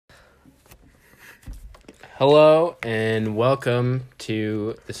Hello and welcome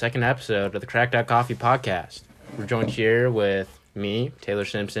to the second episode of the Cracked Out Coffee podcast. We're joined here with me, Taylor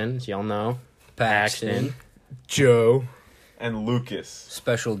Simpson, as y'all know, Paxton, Joe, and Lucas.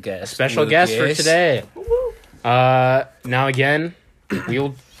 special guest. Special guest for today. Now again,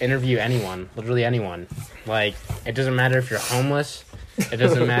 we'll interview anyone, literally anyone. Like, it doesn't matter if you're homeless. It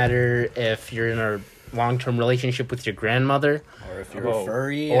doesn't matter if you're in a long-term relationship with your grandmother. Or if you're a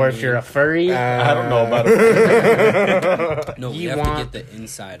furry. Or if you're a furry. I don't know about it. No, you we have want- to get the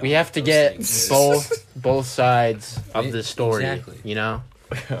inside. We on have to those get things. both sides of the story, Exactly. you know?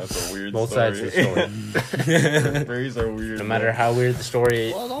 That's a weird Both story. sides of the story. Furries are weird. No matter how weird the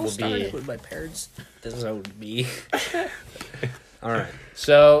story Well, it all will started be. with my parents. This is how it would be. All right.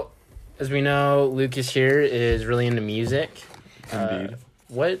 So, as we know, Lucas here is really into music. Indeed.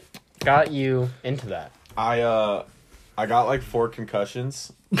 What got you into that? I got like 4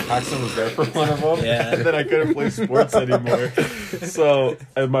 concussions. Paxton was there for one of them. Yeah. And then I couldn't play sports anymore. So,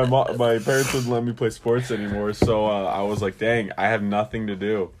 and my parents wouldn't let me play sports anymore. So I was like, dang, I have nothing to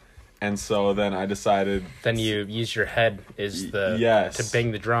do. And so then I decided. Then you use your head Yes. to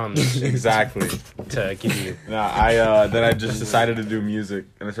bang the drums Exactly. to give you. Then I just decided to do music,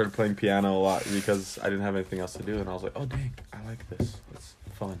 and I started playing piano a lot because I didn't have anything else to do, and I was like, oh dang, I like this. It's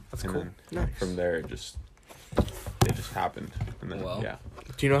fun. That's and cool. Then Nice. From there, it just happened, and then Well. yeah.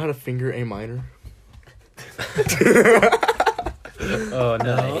 Do you know how to finger A minor? Oh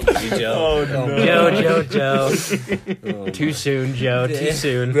no, You, Joe. Oh, no. Joe. Oh, Too soon, Joe. Too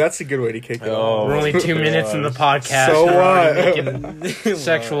soon. That's a good way to kick it Oh. off. We're only 2 minutes in the podcast. So and we're already what? making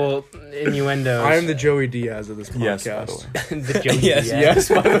sexual innuendos. I am the Joey Diaz of this Yes, by the podcast. way. the Joe Yes, Diaz. Yes,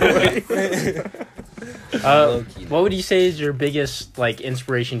 by the way. Low-key. What would you say is your biggest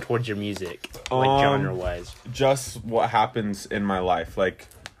inspiration towards your music, genre wise? Just what happens in my life. Like,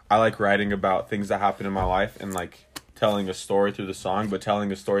 I like writing about things that happen in my life and like telling a story through the song, but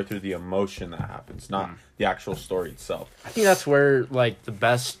telling a story through the emotion that happens, not the actual story itself. I think that's where the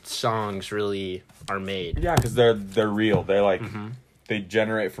best songs really are made. Yeah, because they're real. They're like they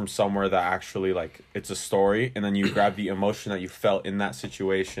generate from somewhere that actually like it's a story, and then you grab the emotion that you felt in that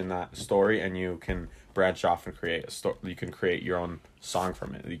situation, that story, and you can branch off and create a story. You can create your own song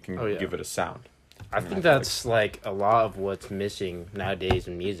from it. You can Oh, yeah. give it a sound. I think that's a lot of what's missing nowadays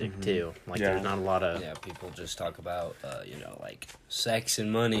in music too. Yeah. There's not a lot of Yeah, people just talk about, like sex and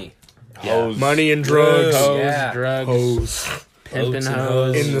money. Hoes. Money and drugs. Hoes. hoes, Yeah. drugs, Hoes. pimping Boats and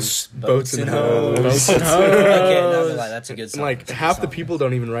hoes, In the boats and hoes. boats and Okay, hoes. not gonna lie, that's a good And song. like That's a half good the song. people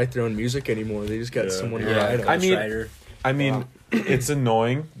don't even write their own music anymore. They just got Yeah. someone to Yeah, write I it. mean- Ghostwriter. I mean, it's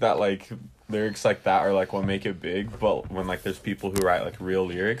annoying that like lyrics like that are like what make it big, but when like there's people who write like real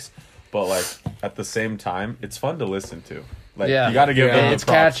lyrics, but like at the same time, it's fun to listen to. Like Yeah. you got to give Yeah. them the It's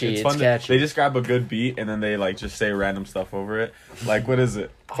props. catchy, it's fun catchy. they just grab a good beat and then they like just say random stuff over it. Like what is it?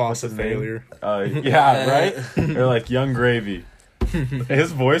 What's Foster his name? failure. Yeah, right. Or like Young Gravy.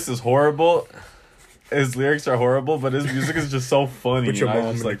 His voice is horrible. His lyrics are horrible, but his music is just so funny. Put your and I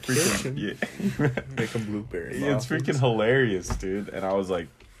mom was in like the freaking yeah. Make them blueberry. Yeah, it's freaking hilarious, dude. And I was like,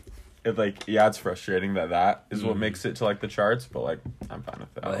 it's frustrating that is what makes it to like the charts, but like I'm fine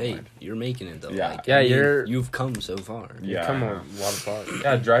with that. I Well, don't hey, mind. you're making it though. Yeah. Like, Yeah, I mean, you're- you've come so far. Yeah. Come on, a lot of far.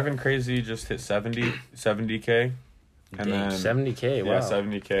 Yeah, Driving Crazy just hit 70K, and Dang, then 70K. Wow. yeah,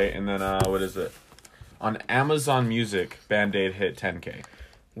 70K, and then what is it? On Amazon Music, Band Aid hit 10K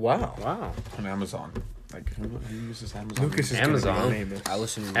Wow. Wow. on Amazon. Like who uses Amazon? Lucas is Amazon. gonna name it. I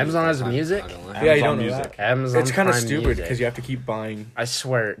listen to Amazon has all the music? time, not gonna lie. Yeah, you Amazon don't know Music. that. Amazon. It's kind of Prime stupid Music. because you have to keep buying. I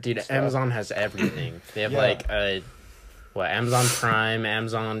swear, dude, Amazon has everything. They have Yeah. Amazon Prime,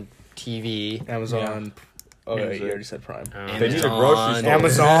 Amazon TV, Amazon. Oh, yeah, Music. you already said Prime. They need a grocery store.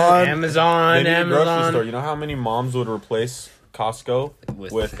 Amazon. Amazon, They need a grocery Amazon. store. You know how many moms would replace Costco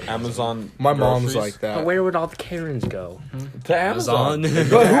With with Amazon? My mom's groceries? like But that. where would all the Karens go? To Amazon. Amazon.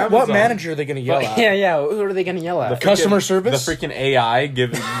 Go to What Amazon. manager are they gonna yell at? Yeah. Who are they gonna yell at? Customer service? The freaking AI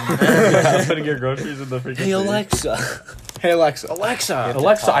giving putting your groceries in the freaking Hey thing. Alexa. Hey Alexa. Alexa.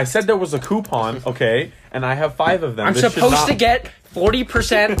 Alexa, I said there was a coupon, okay, and I have 5 of them. I'm This should supposed not- to get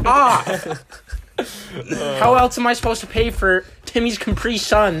 40% off. How else am I supposed to pay for Timmy's Capri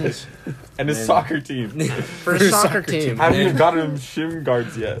Suns and his soccer team. for a soccer team? Haven't even got him shin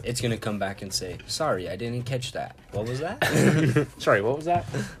guards yet. It's gonna come back and say, "Sorry, I didn't catch that. What was that?" Sorry, what was that?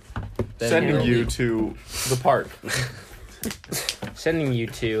 Then Sending it'll you be- to the park. Sending you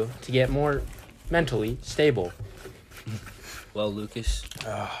to get more mentally stable. Well, Lucas,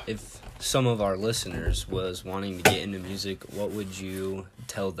 if some of our listeners was wanting to get into music, what would you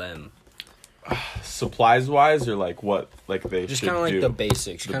tell them? Supplies wise, or like what, like they Just should kind of like do? the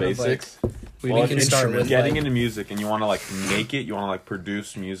basics. The kind basics. Of like, We Well, can if start with getting like, into music and you want to like make it, you want to like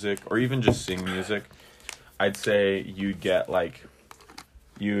produce music or even just sing music. I'd say you'd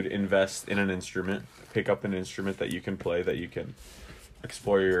invest in an instrument, pick up an instrument that you can play, that you can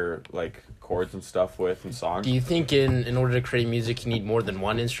explore your like chords and stuff with and songs. Do you think in order to create music you need more than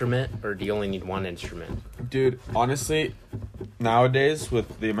one instrument, or do you only need one instrument? Dude, honestly, nowadays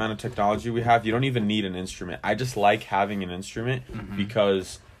with the amount of technology we have, you don't even need an instrument. I just like having an instrument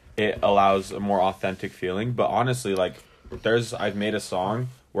because it allows a more authentic feeling. But honestly, like I've made a song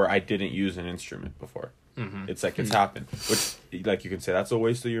where I didn't use an instrument before. It's like it's happened, which like you can say that's a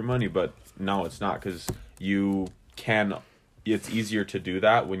waste of your money, but no, it's not, because it's easier to do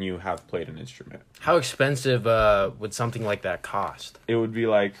that when you have played an instrument. How expensive would something like that cost? It would be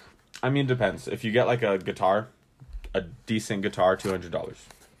like, I mean, it depends. If you get like a decent guitar, $200.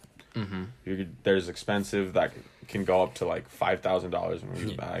 There's expensive that can go up to like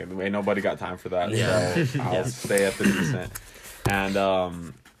 $5,000. Ain't nobody got time for that. Yeah. So I'll stay at the decent.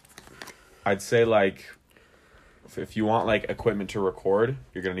 And I'd say like, if you want like equipment to record,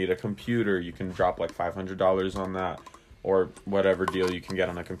 you're gonna need a computer. You can drop like $500 on that, or whatever deal you can get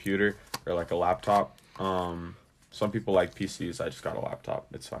on a computer or like a laptop. Some people like PCs. I just got a laptop.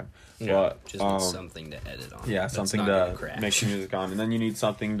 It's fine. Yeah, But just need something to edit on. yeah, That's something not to gonna crash. make the music on, and then you need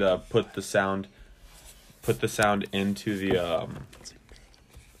something to put the sound into the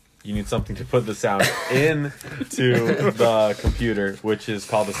you need something to put the sound into the computer, which is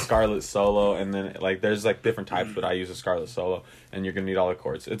called a Scarlett Solo. And then like there's like different types, but I use a Scarlett Solo, and you're gonna need all the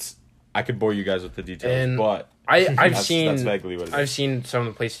chords. I could bore you guys with the details, And but I've that's seen vaguely what it is. I've seen some of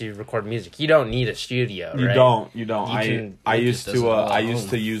the places you record music. You don't need a studio, You right? don't. You I can- used does it to all I at used home.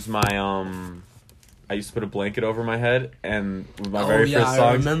 to use my I used to put a blanket over my head, and with my Oh, very yeah, first I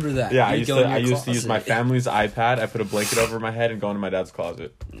songs. remember that. Yeah, You'd go in I your used to use my closet. family's iPad. I put a blanket over my head and go into my dad's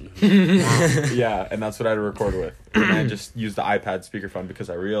closet. Yeah, and that's what I'd record with. And I just used the iPad speakerphone because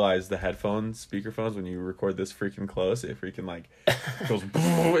I realized the speakerphones, when you record this freaking close, it freaking like goes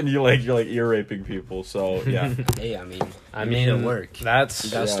boom, and you're like ear raping people. So yeah, Hey, I mean, I you mean, made it work. That's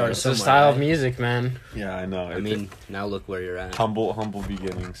You gotta Yeah. start it's the somewhere. style of right? music, man. yeah, I know. I mean, now look where you're at. humble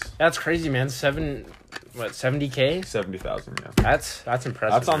beginnings. That's crazy, man. 70K? 70,000. Yeah. That's impressive.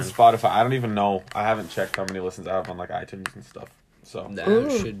 That's on man. Spotify. I don't even know. I haven't checked how many listens I have on like iTunes and stuff. So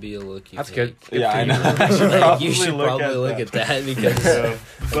That should be a look. You That's take. good. yeah, for I you. know. I should Like, probably you should probably look at that because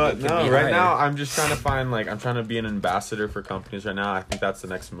But could no, be right higher. now I'm just trying to find I'm trying to be an ambassador for companies right now. I think that's the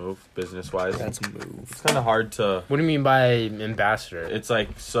next move, business wise. That's a move. It's kind of hard to. What do you mean by ambassador? It's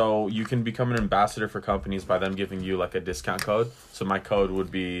like, so you can become an ambassador for companies by them giving you like a discount code. So my code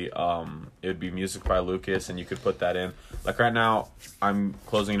would be it would be Music by Lucas, and you could put that in. Like right now, I'm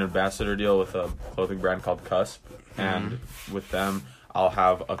closing an ambassador deal with a clothing brand called Cusp, and with them, I'll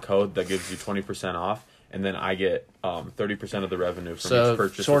have a code that gives you 20% off, and then I get 30% of the revenue from each So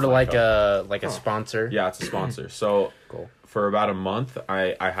purchase. sort with of my like code. a sponsor. Yeah, it's a sponsor. So Cool. for about a month,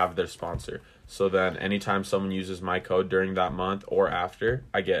 I have their sponsor. So then anytime someone uses my code during that month or after,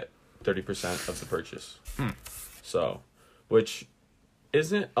 I get 30% of the purchase. So, which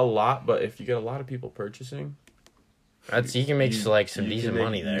isn't a lot, but if you get a lot of people purchasing, That's you can make like some you can decent make-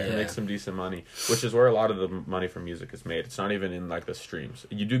 money You there. can Yeah. make some decent money, which is where a lot of the money from music is made. It's not even in like the streams.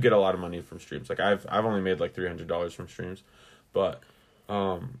 You do get a lot of money from streams. Like I've only made like $300 from streams, but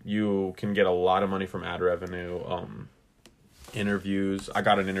you can get a lot of money from ad revenue, interviews. I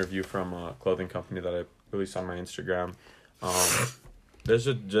got an interview from a clothing company that I released on my Instagram. There's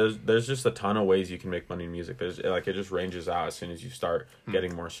just a ton of ways you can make money in music. There's like it just ranges out as soon as you start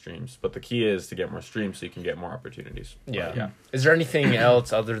getting more streams. But the key is to get more streams so you can get more opportunities. Yeah. But, yeah. Is there anything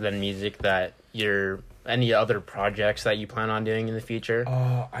else other than music that any other projects that you plan on doing in the future?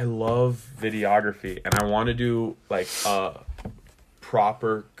 I love videography, and I want to do like a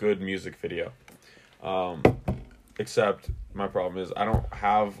proper good music video. Except my problem is I don't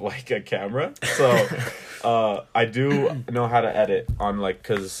have like a camera, so I do know how to edit on like,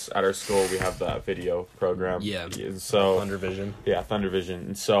 because at our school we have that video program. Yeah. So Thunder Vision. yeah, Thunder Vision.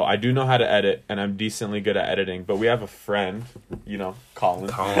 And so I do know how to edit, and I'm decently good at editing. But we have a friend, Colin.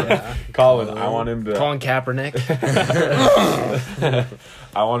 Yeah. Colin. I want him to. Colin Kaepernick.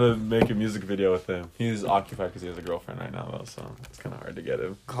 I want to make a music video with him. He's occupied because he has a girlfriend right now, though, so it's kind of hard to get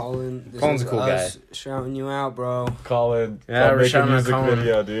him. Colin, this Colin's is a cool us shouting you out, bro. Colin, Yeah, come we're make a shouting out music Colin.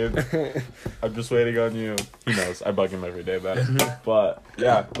 video, dude. I'm just waiting on you. He knows. I bug him every day about it. But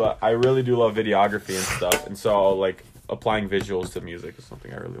yeah, I really do love videography and stuff, and so like applying visuals to music is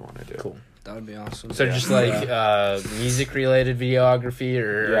something I really want to do. Cool. That would be awesome. So just like music related videography,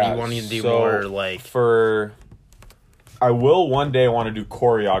 or are Yeah, you wanting to do so more like for I will one day want to do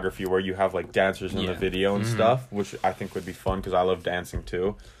choreography where you have like dancers in the Yeah. video and stuff, which I think would be fun because I love dancing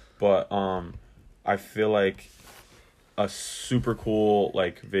too. But I feel like a super cool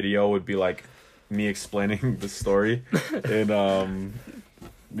like video would be like me explaining the story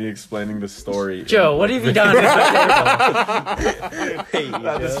and Joe, what have you done?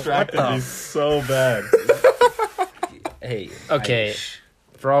 that distracted me so bad. Hey. Okay,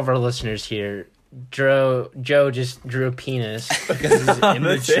 for all of our listeners here, Joe just drew a penis Because he's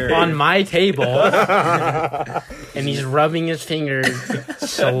immature. on my table, and he's rubbing his finger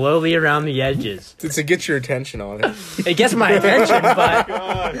slowly around the edges. To get your attention on it. It gets my attention, but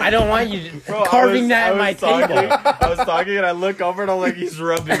I don't want you Bro, carving that I at my was talking- table. I was talking and I look over and I'm like, he's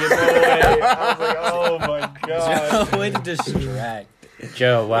rubbing it away. I was like, oh my god. Way to distract.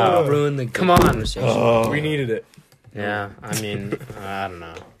 Joe, wow. Ruin the Come on. conversation. We needed it. Yeah, I mean, I don't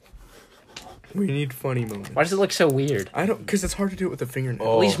know. We need funny moments. Why does it look so weird? I don't, because it's hard to do it with a fingernail.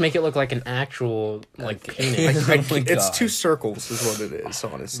 At least make it look like an actual, like, penis. Oh my It's God. 2 circles is what it is,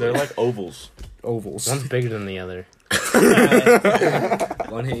 honestly. They're like ovals. ovals. One's bigger than the other.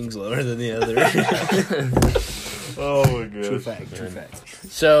 One hangs lower than the other. Oh my god. True fact.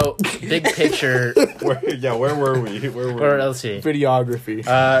 So, big picture, Where were we? or let's see. Videography.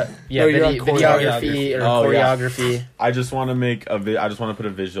 Yeah, No, you're on videography or Oh, yeah. choreography. I just want to make I just want to put a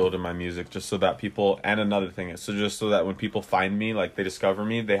visual to my music, just so that people. And another thing is, just so that when people find me, like they discover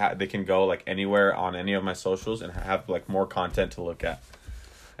me, they can go like anywhere on any of my socials and have like more content to look at.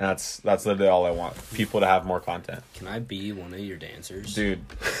 And that's literally all I want. People to have more content. Can I be one of your dancers? Dude,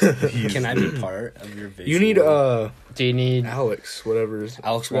 Can I be part of your visual? you need Do you need Alex, whatever. Is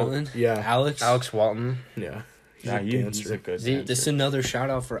Alex Walton? Yeah. Alex Walton? Yeah. yeah, he's a good Z- dancer. This is another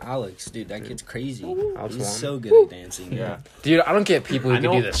shout out for Alex, dude. That kid's crazy. Alex He's Walton. so good at dancing. Yeah. Dude, I don't get people who I can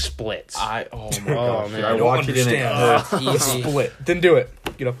do know- the splits. Oh my Oh, gosh. man. I I don't watch it and it understand. hurts. Easy. Split. Then do it.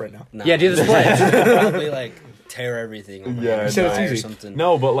 Get up right now. Nah. Yeah, do the splits. Probably like tear everything. On my Yeah, You said it's thigh or easy. something.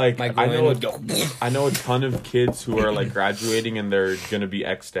 No, but like My I groin know would go. I know a ton of kids who are like graduating and they're gonna be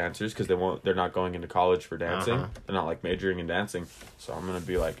ex dancers because they're not going into college for dancing. Uh-huh. They're not like majoring in dancing. So I'm gonna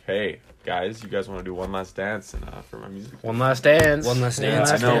be like, hey guys, you guys want to do one last dance and for my music? One last dance. One last Yeah,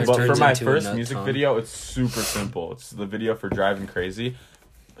 dance. I know, It but for turns my into a first nut music ton. video, it's super simple. It's the video for Driving Crazy.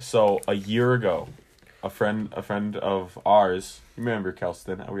 So a year ago, a friend of ours, you remember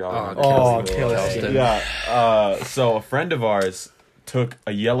Kelston? We all remember Oh, Kelston. Kelston. Yeah. So a friend of ours took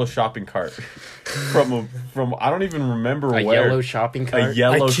a yellow shopping cart from I don't even remember A where. yellow shopping cart. a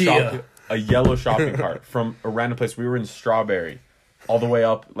yellow IKEA. a yellow shopping cart from a random place. We were in Strawberry, all the way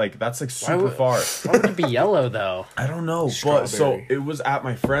up. Like that's like super would- far. Why would it be yellow, though? I don't know, but so Strawberry. it was at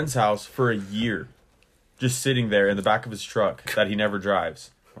my friend's house for a year, just sitting there in the back of his truck that he never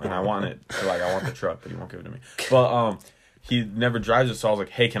drives, and I want it. Like I want the truck, but he won't give it to me. But he never drives it, so I was like,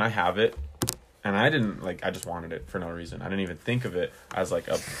 hey, can I have it? And I didn't I just wanted it for no reason. I didn't even think of it as like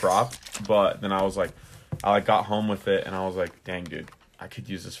a prop. But then I was like, I got home with it, and I was like, dang, dude, I could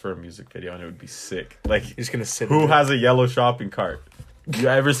use this for a music video, and it would be sick. Like, He's gonna sit. who in it. has a yellow shopping cart? You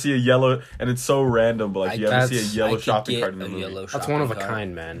ever see a yellow, and it's so random, but like you ever see a that's- yellow I could shopping get cart in the a movie? yellow That's one of a shopping cart.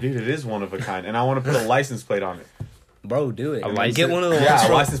 kind, man. Dude, it is one of a kind, and I want to put a license plate on it. Bro, do it. license- Get one of the ones Yeah, a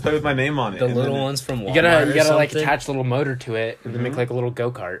from license plate with my name on it. the and little then- ones from Walmart. You gotta or like something. attach a little motor to it and then make like a little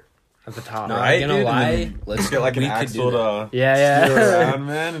go kart at the top. No, Right, I'm gonna dude, and lie. then Let's get like an we could axle do that. to Yeah, steer yeah. around,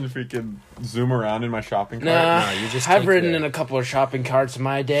 man, and freaking zoom around in my shopping cart. Nah, No, you just I've take ridden the- in a couple of shopping carts in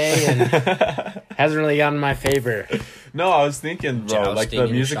my day and hasn't really gotten my favor. No, I was thinking, bro, like Jousting the in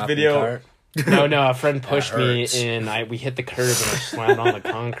a music shopping video. cart. No, a friend pushed me hurts. and we hit the curb and I slammed on the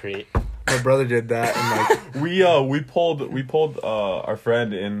concrete. My brother did that, and like We pulled our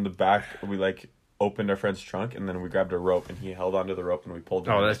friend in the back. We like opened our friend's trunk, and then we grabbed a rope, and he held onto the rope, and we pulled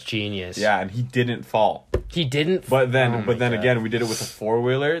him. Oh, in. that's genius. Yeah, and he didn't fall. He didn't. But then, Oh my but then God. again, we did it with a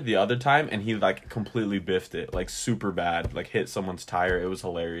 4-wheeler the other time, and he like completely biffed it, like super bad, like hit someone's tire. It was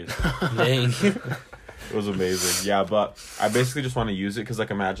hilarious. Dang. It was amazing. Yeah, but I basically just want to use it because, like,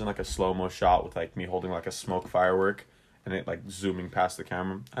 imagine like a slow mo shot with like me holding like a smoke firework, and it like zooming past the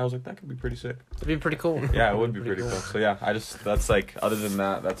camera. I was like, that could be pretty sick. It'd be pretty cool. Yeah, it would be pretty cool. So yeah, that's like, other than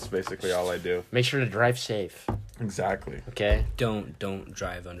that, that's basically all I do. Make sure to drive safe. Exactly. Okay. Don't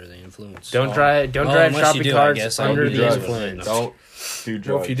drive under the influence. Don't drive Well, drive unless shopping you do, I carts guess. I under would the do drugs. influence. Don't do drugs.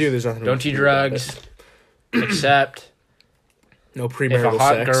 well, if you do, there's nothing. Don't we do can about drugs. it. Except No if premarital a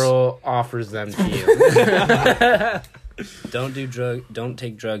hot sex. girl offers them to you. Don't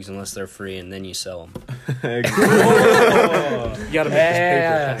take drugs unless they're free, and then you sell them. You gotta make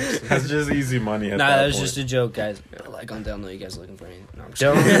Yeah. this paper. That's just easy money. At Nah, that that was point. just a joke, guys. like on down low, you guys looking for anything? No, I'm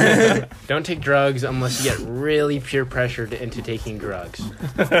just kidding. Don't take drugs unless you get really peer pressured into taking drugs,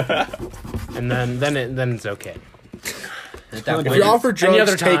 and then it's okay. At that If point, you're offered drugs,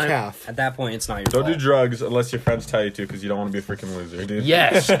 other take time- half. at that point, it's not your Don't fault. do drugs unless your friends tell you to, because you don't want to be a freaking loser, dude.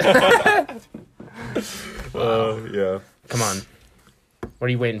 Yes. Yeah. Come on. What are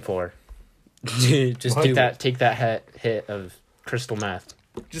you waiting for? Just do Take that hit of crystal meth.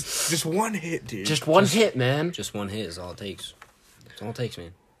 Just one hit, dude. Just one hit, man. Just one hit is all it takes. That's all it takes,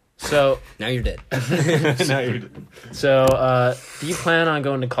 man. So Now you're dead. Now you're- do you plan on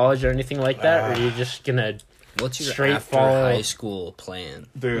going to college or anything like that, or are you just gonna What's your Straight after follow- high school plan?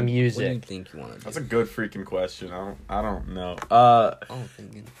 dude, What do you music? think you want to do? that's a good freaking question. I don't know. Oh,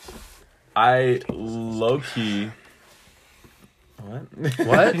 thinking. I low key. What?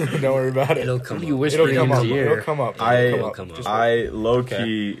 What? Don't worry about it. It'll come. You up. whisper It'll in come his up. ear. It'll come up. I- It'll It'll come up. Just I low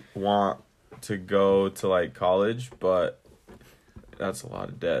key want to go to like college, but that's a lot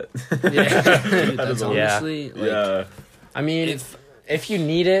of debt. Dude, That that's is a- Yeah. honestly like. Yeah. I mean, If if you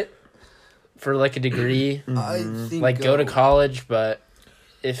need it for like a degree, I think like go to college, but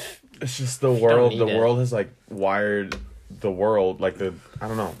if It's just the don't world. need The it. world has like wired the world like the. I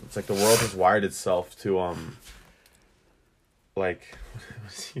don't know. It's like the world has wired itself to like.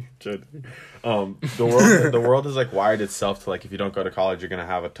 The world has like wired itself to like if you don't go to college you're gonna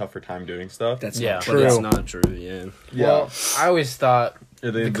have a tougher time doing stuff. That's Yeah. not But true. that's not true. Yeah. well, I always thought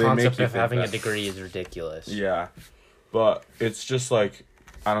They the make concept you of think having a that. degree is ridiculous. Yeah, but it's just like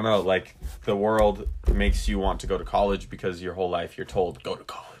I don't know. Like the world makes you want to go to college because your whole life you're told go to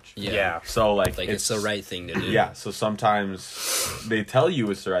college. Yeah. So like It's the right thing to do. Yeah, so sometimes they tell you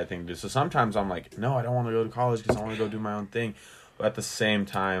it's the right thing to do. So sometimes I'm like, no, I don't want to go to college because I want to go do my own thing. But at the same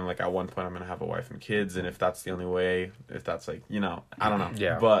time, like at one point, I'm gonna have a wife and kids, and if that's the only way, if that's like, I don't know.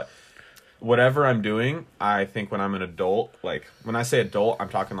 Yeah. But whatever I'm doing, I think when I'm an adult, like when I say adult, I'm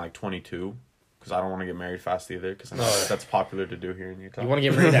talking like 22, because I don't want to get married fast either, because I know that's popular to do here in Utah. You want to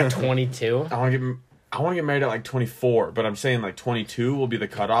get married at 22? I want to get married at like 24, but I'm saying like 22 will be the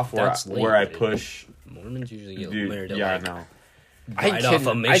cutoff where That's late, where I dude. push. Mormons usually get Dude, married at yeah, like I know. right off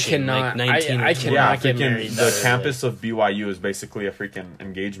a mission, cannot. like 19 or I 20. cannot Yeah, get freaking married. the that early. campus of BYU is basically a freaking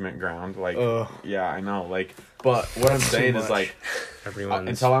engagement ground. Like, Ugh. yeah, I know. Like, but what I'm saying is much. like, Everyone's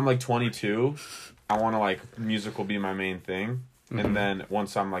until I'm like 22, I want to like music will be my main thing, and then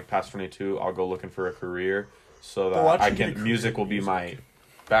once I'm like past 22, I'll go looking for a career so that watch I you get a can career music in will be music. my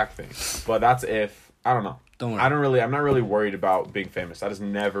back thing. But that's if I don't know. Don't worry. I'm not really worried about being famous. That has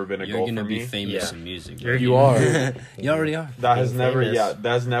never been a You're goal gonna for be me. famous Yeah. in music. You're- You are. You already are. That has being never, famous. yeah, that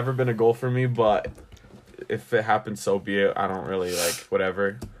has never been a goal for me. But if it happens, so be it. I don't really like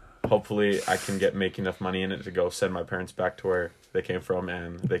whatever. Hopefully, I can make enough money in it to go send my parents back to where they came from,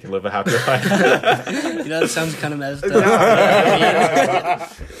 and they can live a happy life. You know, that sounds kind of messed up.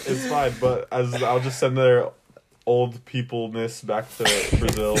 It's fine, but I'll just send their old peopleness back to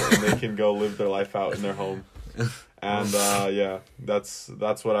Brazil, and they can go live their life out in their home. And yeah, that's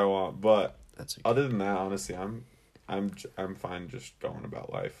what I want. But That's okay. other than that, honestly, I'm fine just going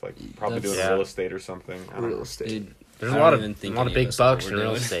about life, like probably That's- doing Yeah. real estate or something. I don't Real know. estate. Dude, There's I a don't lot of even think big any of us know bucks what in we're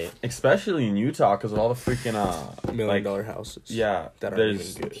real doing. estate. Especially in Utah, because of all the freaking $1 million like houses. yeah, that aren't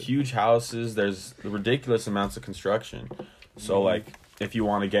there's even good. huge houses. There's ridiculous amounts of construction. So like, if you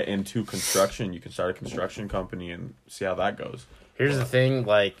want to get into construction, you can start a construction company and see how that goes. Here's the thing,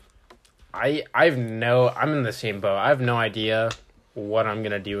 like, I'm in the same boat. I have no idea what I'm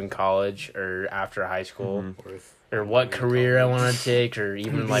gonna do in college or after high school, or what career I want to take, or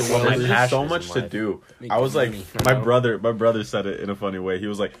even like what my There's passion just so is much in to life. do. Make I was like, money. my brother said it in a funny way. He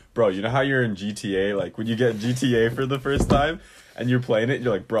was like, bro, you know how you're in GTA, like when you get GTA for the first time and you're playing it,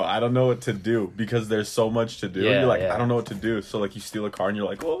 you're like, bro, I don't know what to do because there's so much to do. Yeah, You're like, yeah. I don't know what to do. So like you steal a car and you're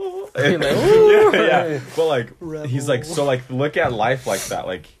like, oh, You're like, "Ooh." yeah. But like, he's like, so like, look at life like that.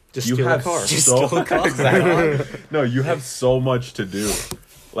 Like, Just you steal a have car. Just so steal a car. exactly. No, you have so much to do.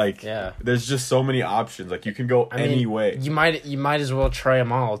 Like, Yeah. there's just so many options. Like, you can go I mean, any way. You might as well try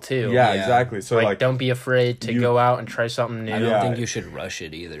them all too. Yeah, Yeah. exactly. So like, like, don't be afraid to you- go out and try something new. I don't Yeah. think you should rush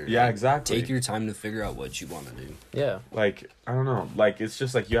it either. Yeah, Like, exactly. Take your time to figure out what you want to do. Yeah. like I don't know, like it's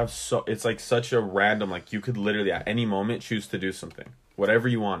just like you have it's like such a random, like you could literally at any moment choose to do something, whatever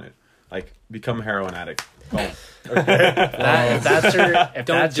you wanted, like become a heroin addict. Boom. If that's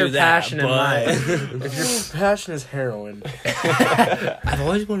Don't your do that, passion in but- life. If your passion is heroin, I've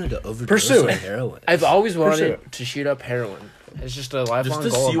always wanted to overdose Pursue on it. heroin. I've always Pursue wanted it. to shoot up heroin. It's just a lifelong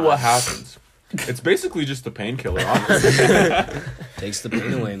Just to goal. see of what mine. happens. It's basically just a painkiller, honestly. Takes the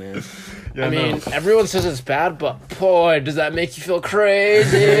pain away, man. Yeah, I mean, no. everyone says it's bad, but boy, does that make you feel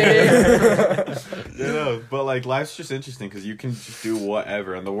crazy? You know, but like life's just interesting because you can just do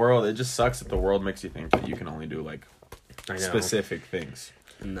whatever. And the world, it just sucks that the world makes you think that you can only do like I know. specific things.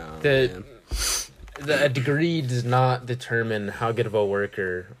 No, The- man. A degree does not determine how good of a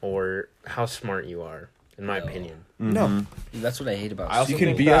worker or how smart you are, in my opinion. No. That's what I hate about I also You can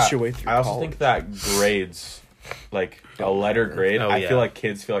think BS that, your way through I also college. think that grades, like a letter grade, Oh, I yeah. feel like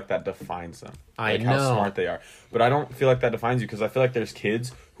kids feel like that defines them. I Like know. how smart they are. But I don't feel like that defines you because I feel like there's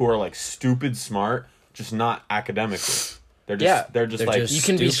kids who are like stupid smart, just not academically. They're just Yeah, they're just they're like just- You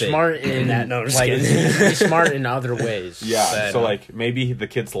can be Stupid. smart in That- no, I'm just like kidding. you can be smart in other ways. yeah. but- So like maybe the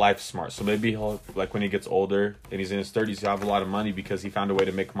kid's life's smart. So maybe he'll like when he gets older and he's in his 30s, he'll have a lot of money because he found a way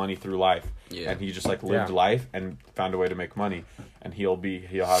to make money through life. Yeah. And he just like lived Yeah. life and found a way to make money. And he'll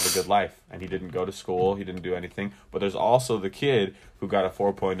have a good life. And he didn't go to school, he didn't do anything. But there's also the kid who got a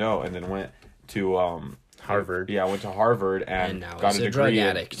 4.0 and then went to Harvard. Yeah, went to Harvard and now got he's a a drug degree.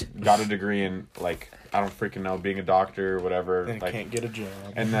 addict. Got a degree in like I don't freaking know, being a doctor or whatever. And like, can't get a job.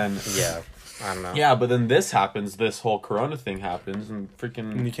 and then Yeah, I don't know. yeah, but then this happens. This whole Corona thing happens, and And you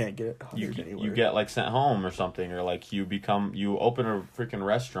freaking can't get it. you hired anywhere. you get like sent home or something, or like you open a freaking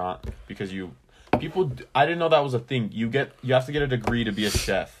restaurant because I didn't know that was a thing. You have to get a degree to be a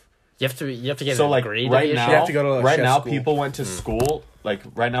chef. You have to get So a like degree to right be a now, chef? You have to go to a right chef now, school. people went to school. Like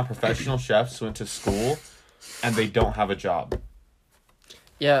right now, professional chefs went to school, and they don't have a job.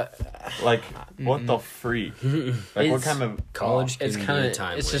 Yeah, Like what the freak? Like what It's- kind of College it's can kind be a of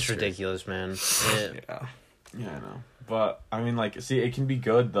time it's just waster. ridiculous, man. Yeah. Yeah, I know. But I mean, like, see, it can be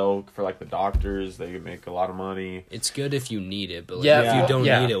good though for like the doctors. They can make a lot of money. It's good if you need it, but like, Yeah, if you don't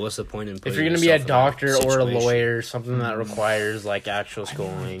yeah. need it, what's the point in putting If you're gonna be a yourself in that doctor or a situation? lawyer, something that requires like actual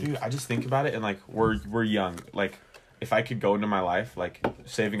schooling. Dude, I just think about it and like we're young. Like, if I could go into my life, like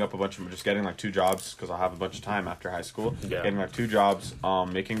saving up a bunch of just getting like 2 jobs because I'll have a bunch of time after high school. Yeah. Getting like 2 jobs,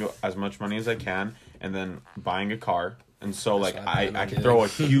 making as much money as I can, and then buying a car. And so That's like what I plan I on could doing. throw a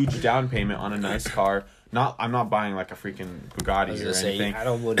huge down payment on a nice car. I'm not buying like a freaking I Bugatti was or gonna say, anything. I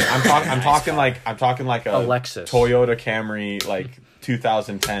don't. I'm talking like a Lexus. Toyota Camry like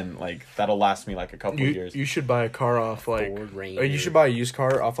 2010 like that'll last me like a couple years. You should buy a car off like. Ford Or you Ranger. should buy a used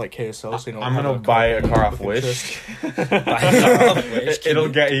car off like KSL. So you don't I'm have gonna a buy a car off with Wish. Wish. It'll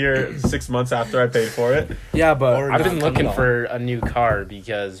get here 6 months after I paid for it. Yeah, but Or- I've been Not looking coming for a new car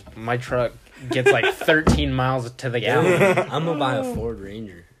because my truck gets like 13 miles to the gallon. I'm gonna buy a Ford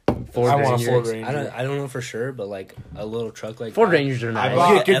Ranger. Ford I want a Rangers. Ford Ranger. I don't know for sure, but like a little truck like Ford that. Rangers are I nice. bought-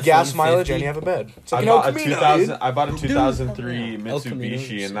 You get good gas F-150. mileage and you have a bed. It's like I an El bought a Camino, 2000. dude. I bought a 2003 El Mitsubishi,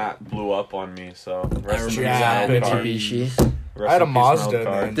 Camino. and that blew up on me. So rest in remember peace, that. my old car. Mitsubishi. Rest I had a in peace, my old Mazda,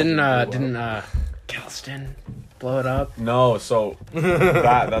 car. man. Didn't Galston blow it up? No, so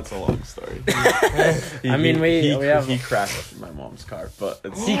that's a long story. I mean, we have- he crashed my mom's car, but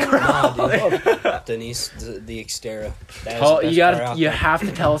it's Denise, the Xterra. That is Tell, the best you car got out you there. have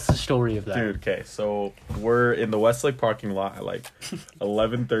to tell us the story of that. dude. Okay, so we're in the Westlake parking lot at like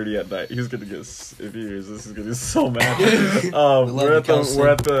 11:30 at night. He's gonna get if he hears this, he's gonna get so mad. love you, We're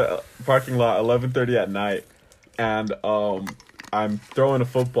at the parking lot 11:30 at night, and I'm throwing a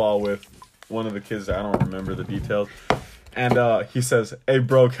football with one of the kids. I don't remember the details. And he says, "Hey,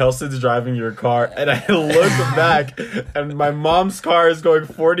 bro, Kelson's driving your car." And I look back, and my mom's car is going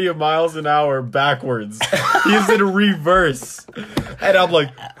 40 miles an hour backwards. He's in reverse. And I'm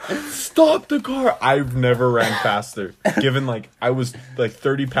like, "Stop the car." I've never ran faster. Given, like, I was, like,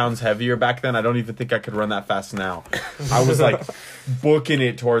 30 pounds heavier back then. I don't even think I could run that fast now. I was, like, booking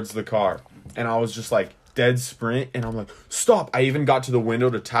it towards the car. And I was just, like, dead sprint, and I'm like, "Stop." I even got to the window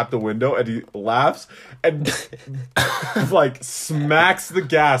to tap the window, and he laughs and like smacks the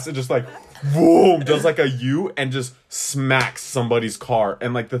gas and just like boom, does like a U and just smacks somebody's car.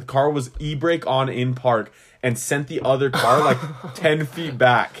 And like the car was e-brake on in park and sent the other car like 10 feet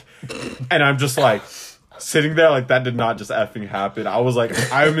back. And I'm just like sitting there like that did not just effing happen. I was like,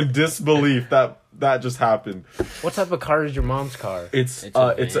 I'm in disbelief that just happened. What type of car is your mom's car? It's It's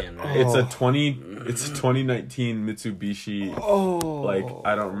a it's van, right? it's a 2019 Mitsubishi. Oh, Like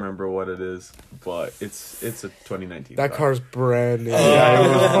I don't remember what it is, but it's a 2019. that car. car's brand new. Yeah, it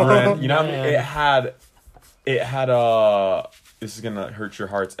was brand. You know, it had this is gonna hurt your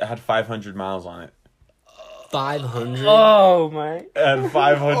hearts. It had 500 miles on it. 500. Oh my! It had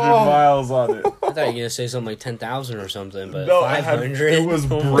 500 miles on it. I thought you were gonna say something like 10,000 or something, but No, it had- 500. it was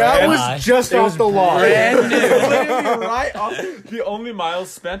Oh my That brand- was gosh. just off the lot. Literally right off. The only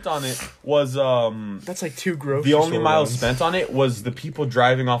miles spent on it was That's like 2 grocery the only store miles runs. spent on it was the people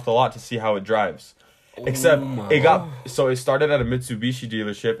driving off the lot to see how it drives. Except it started at a Mitsubishi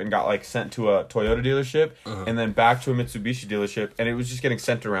dealership and got like sent to a Toyota dealership and then back to a Mitsubishi dealership, and it was just getting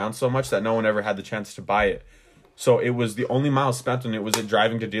sent around so much that no one ever had the chance to buy it. So it was the only miles spent on it was it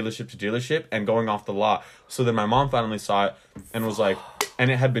driving to dealership and going off the lot. So then my mom finally saw it and was like,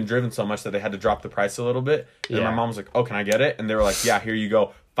 and it had been driven so much that they had to drop the price a little bit. And my mom was like, "Oh, can I get it?" And they were like, "Yeah, here you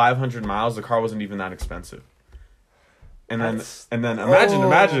go." 500 miles. The car wasn't even that expensive. And then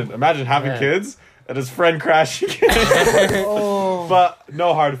imagine having kids and his friend crashing. But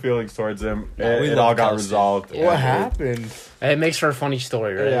no hard feelings towards him. It all got resolved. What happened? It makes for a funny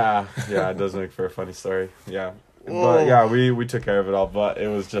story, right? Yeah, it does make for a funny story. Yeah. But yeah, we took care of it all. But it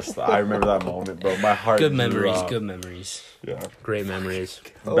was just, I remember that moment, bro. My heart. Good memories. Yeah. Great memories.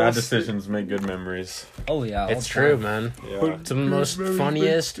 Bad decisions make good memories. Oh yeah, It's true, man. Yeah. Some of the most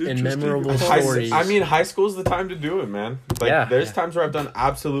funniest and memorable High stories. high school's the time to do it, man. Like, there's times where I've done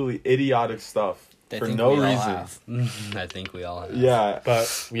absolutely idiotic stuff for no reason. I think we all have. Yeah.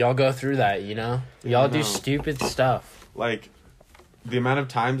 But we all go through that, you know? We all do stupid stuff. Like, the amount of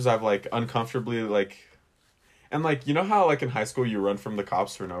times I've, like, uncomfortably, like... And, like, you know how, like, in high school you run from the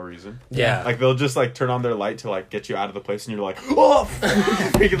cops for no reason? Yeah. Like, they'll just, like, turn on their light to, like, get you out of the place, and you're like, oh!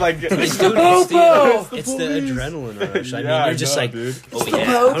 You can, like, get... It's the adrenaline rush. I mean, you're just like, dude. oh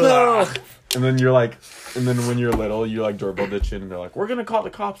yeah. And then you're like... And then when you're little, you, like, doorbell ditching, and they're like, we're gonna call the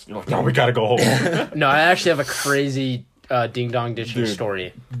cops. And you're like, no, we gotta go home. No, I actually have a crazy ding-dong ditching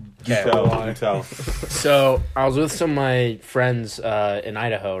story. You tell. So, I was with some of my friends in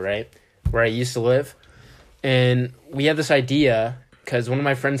Idaho, right? Where I used to live. And we had this idea, because one of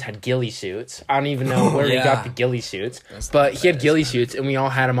my friends had ghillie suits. I don't even know where we got the ghillie suits. But he had ghillie suits, and we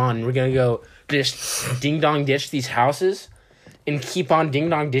all had them on. And we're going to go just ding-dong ditch these houses and keep on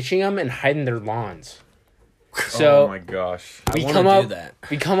ding-dong ditching them and hide in their lawns. So oh my gosh. we come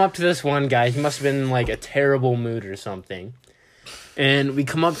up to this one guy. He must have been in like a terrible mood or something. And we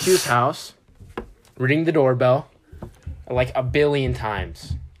come up to his house, ring the doorbell like a billion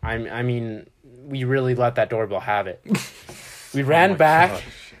times. I mean, we really let that doorbell have it. We ran back,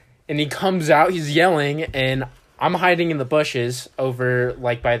 and he comes out. He's yelling, and I'm hiding in the bushes over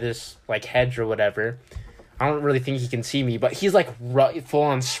like by this like hedge or whatever. I don't really think he can see me, but he's like full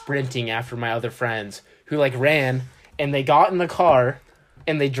on sprinting after my other friends who like ran, and they got in the car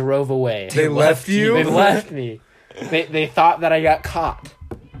and they drove away. They left you? They left me. They thought that I got caught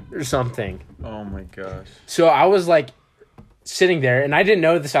or something. Oh my gosh. So I was like sitting there, and I didn't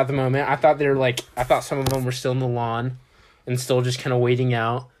know this at the moment. I thought some of them were still in the lawn and still just kind of waiting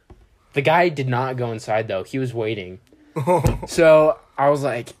out. The guy did not go inside though. He was waiting. So I was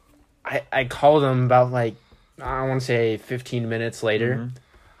like, I called him about like, I want to say 15 minutes later. Mm-hmm.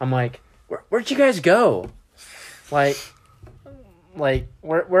 I'm like, where'd you guys go? Like,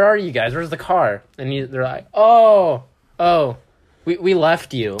 where are you guys? Where's the car? And they're like, oh, we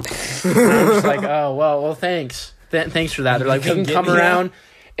left you. And I'm just like, oh, well, thanks. Thanks for that. They're like, we can come around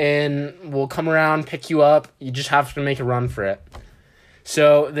and we'll come around, pick you up. You just have to make a run for it.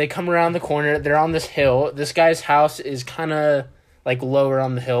 So they come around the corner. They're on this hill. This guy's house is kind of like lower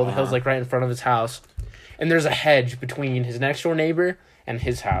on the hill. The hill's like right in front of his house. And there's a hedge between his next door neighbor and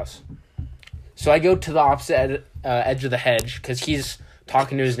his house. So I go to the opposite edge of the hedge because he's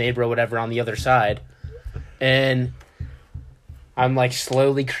talking to his neighbor or whatever on the other side. And I'm like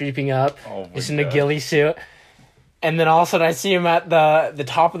slowly creeping up, just in a ghillie suit. And then all of a sudden I see him at the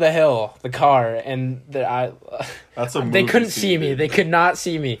top of the hill, the car, and That's a they couldn't see me. They could not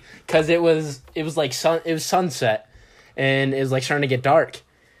see me because it was like it was sunset, and it was like starting to get dark.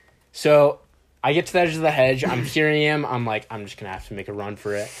 So I get to the edge of the hedge. I'm hearing him. I'm like, I'm just gonna have to make a run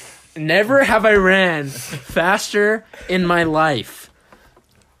for it. Never have I ran faster in my life.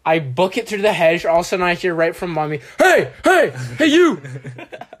 I book it through the hedge. All of a sudden, I hear right from mommy, hey, you!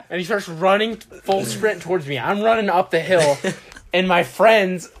 And he starts running full sprint towards me. I'm running up the hill, and my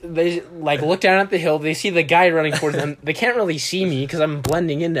friends, they like look down at the hill. They see the guy running towards them. They can't really see me because I'm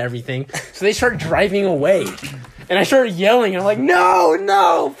blending into everything. So they start driving away. And I started yelling. And I'm like,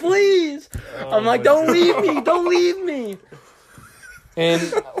 no, please. I'm like, don't leave me.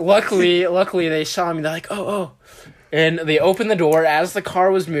 And luckily they saw me. They're like, oh. And they opened the door as the car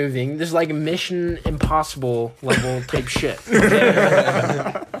was moving. This is like Mission Impossible level type shit.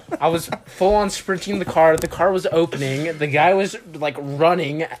 I was full on sprinting the car. The car was opening. The guy was like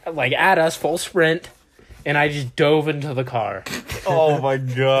running like at us full sprint. and I just dove into the car. Oh my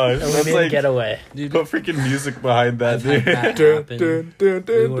gosh. And we That's didn't like get away. Dude, put freaking music behind that, I've had dude. that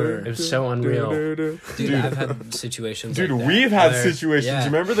happen. It was so unreal. Dude, I've had situations Dude, like that we've had where- situations. yeah. You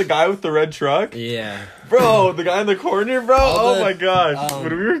remember the guy with the red truck? Yeah. Bro, the guy in the corner, bro. All Oh the- my gosh.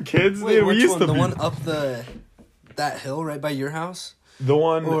 When we were kids, dude, we which used one? to The be one up that hill right by your house? the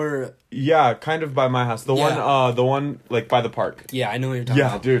one Or yeah, kind of by my house. The Yeah. one like by the park. yeah, I know what you're talking Yeah,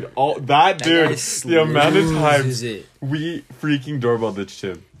 about. dude. All that That dude. guy The amount of times loses it. we freaking doorbell ditched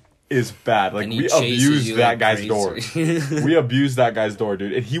him is bad. Like And he we chases abused you that like guy's door. crazy. We abused that guy's door,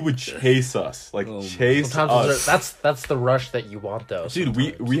 dude, and he would chase us, like Oh, chase Sometimes us. that's the rush that you want, though. Dude,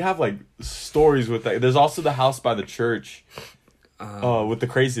 sometimes. we have like stories with that. There's also the house by the church, with the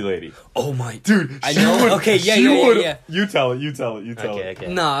crazy lady. Oh my Dude, I she know. would- Okay, yeah, she yeah, yeah, would- yeah. You tell it. You tell it. You tell Okay, it.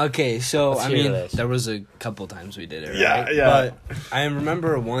 okay. No, okay, so Let's I hear mean, this. there was a couple times we did it, Yeah, right? yeah. But I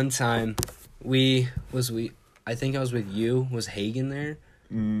remember one time I think I was with you. Was Hagen there?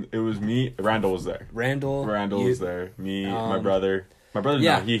 It was me. Randall was there. Randall. Randall you- was there. Me, my Um, brother. My brother,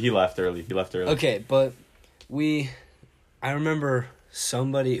 yeah. no, he left early. He left early. Okay, but I remember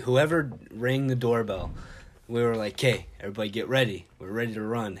whoever rang the doorbell, we were like, "Okay, everybody get ready. We're ready to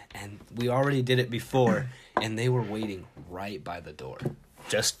run." And we already did it before, and they were waiting right by the door.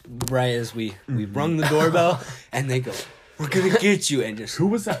 Just right as we rung the doorbell, and they go, "We're going to get you." And just Who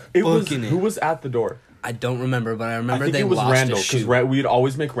was that? It was Booking it. who was at the door? I don't remember, but I I remember think they it was lost Randall a shoe. because we'd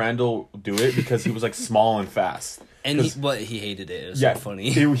always make Randall do it because he was like small and fast. And 'Cause- he hated it. It was Yeah, so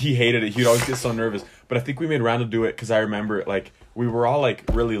funny. He hated it. He'd always get so nervous. But I think we made Randall do it because I remember like we were all like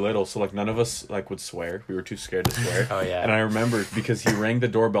really little, so like none of us like would swear. We were too scared to swear. Oh, yeah. And I remember because he rang the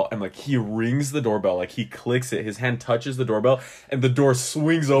doorbell and like he rings the doorbell, like he clicks it, his hand touches the doorbell, and the door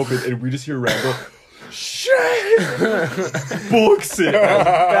swings open, and we just hear Randall. Shit! Books it as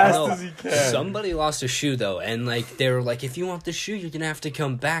fast No, as he can. somebody lost a shoe though, and like they were like, "If you want the shoe, you're gonna have to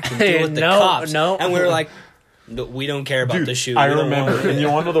come back and deal with the No, cops." no. And we were like, "No, we don't care about Dude, the shoe." I We don't remember, want it." and you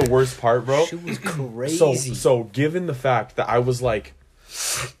want to know the worst part, bro? The shoe was crazy. So given the fact that I was like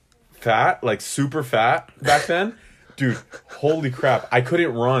fat, like super fat back then, dude, holy crap, I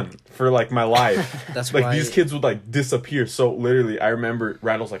couldn't run for like my life. That's like why these kids would like disappear. So literally, I remember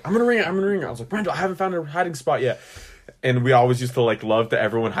Randall's like, I'm gonna ring it. I was like, Randall, I haven't found a hiding spot yet. And we always used to like love that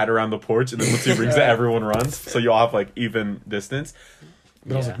everyone hide around the porch, and then once he rings it, everyone runs. So you all have like even distance.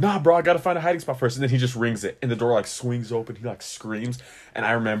 But I was Yeah. like, nah, bro, I gotta find a hiding spot first. And then he just rings it, and the door like swings open. He like screams, and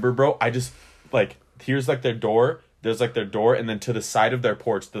I remember, bro, I just like here's like their door. There's like their door, and then to the side of their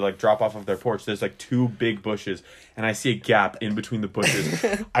porch, they like drop off of their porch. There's like two big bushes, and I see a gap in between the bushes.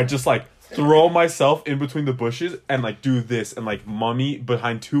 I just like throw myself in between the bushes and like do this and like mummy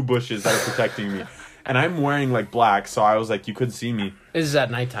behind two bushes that are protecting me. And I'm wearing like black, so I was like, you couldn't see me. This is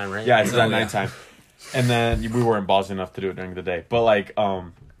at nighttime, right? Yeah, it's Oh, at yeah. nighttime. And then we weren't ballsy enough to do it during the day. But like,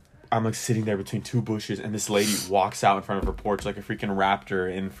 I'm like sitting there between two bushes, and this lady walks out in front of her porch like a freaking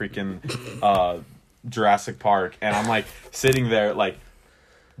raptor in freaking Jurassic Park, and I'm like sitting there like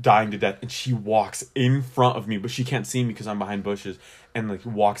dying to death, and she walks in front of me, but she can't see me because I'm behind bushes, and like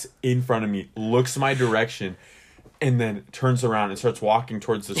walks in front of me, looks my direction, and then turns around and starts walking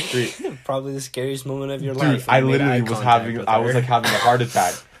towards the street. Probably the scariest moment of your Dude, life. I You made literally eye was contact having with I was her. like having a heart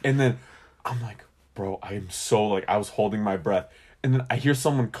attack. And then I'm like, bro, I am so like I was holding my breath. And then I hear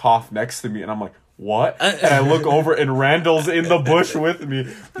someone cough next to me, and I'm like, what? And I look over, and Randall's in the bush with me.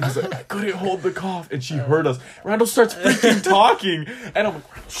 And he's like, I couldn't hold the cough, and she heard us. Randall starts freaking talking, and I'm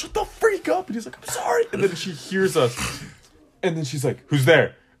like, Randall, shut the freak up. And he's like, I'm sorry. And then she hears us, and then she's like, who's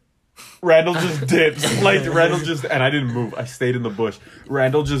there? Randall just dips. Like, Randall just... And I didn't move. I stayed in the bush.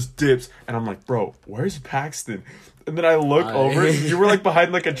 Randall just dips. And I'm like, bro, where's Paxton? And then I look over. You were, like,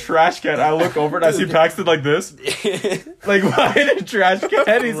 behind, like, a trash can. I look over, and I see Paxton like this. Like, behind a trash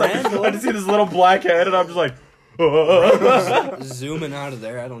can. He's like... I just see this little black head, and I'm just like... Zooming out of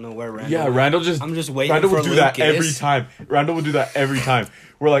there. I don't know where Randall. Yeah, Randall just... I'm just waiting Randall for would do that Lucas. every time. Randall would do that every time.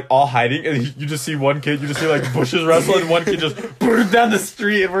 We're, like, all hiding, and you just see one kid. You just see, like, bushes wrestle, and one kid just... down the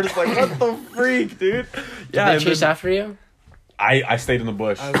street, and we're just like, what the freak, dude? Yeah, They and chase then- after you? I stayed in the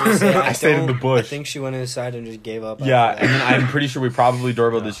bush. I was gonna say, I stayed in the don't- bush. I think she went inside and just gave up. Yeah, after and that. then I'm pretty sure we probably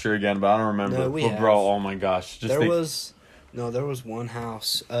doorbelled this year again, but I don't remember. No, we but bro, have. oh my gosh, just there think, was one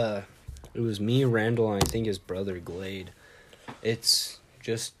house. It was me, Randall, and I think his brother Glade. It's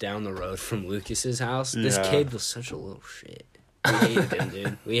just down the road from Lucas's house. This Yeah. kid was such a little shit. We hated him,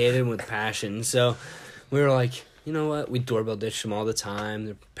 dude. We hated him with passion. So we were like, you know what? We doorbell ditched him all the time.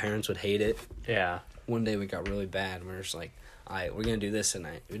 Their parents would hate it. Yeah. One day we got really bad, and we were just like, all right, we're going to do this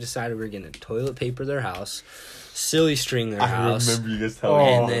tonight. We decided we were going to toilet paper their house, silly string their I house, remember you guys telling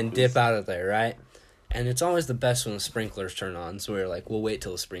me. and then dip out of there, right? And it's always the best when the sprinklers turn on. So we were like, we'll wait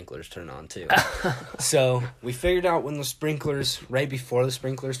till the sprinklers turn on too. So we figured out when the sprinklers, right before the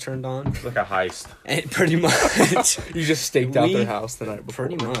sprinklers turned on. It's like a heist. And pretty much. You just staked out We- their house the night before.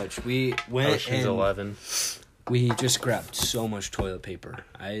 Pretty much. We went Ocean's and 11. we just grabbed so much toilet paper.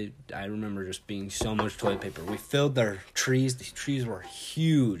 I remember just being so much toilet paper. We filled their trees. These trees were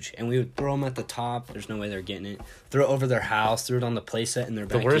huge. And we would throw them at the top. There's no way they're getting it. Throw it over their house. Throw it on the playset in their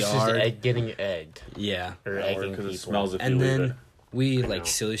The backyard. worst is getting egged. Yeah. Or Or egging because people. it smells if And you leave then it. we know. like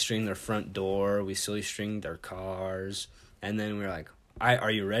silly stringed their front door. We silly stringed their cars. And then we were like,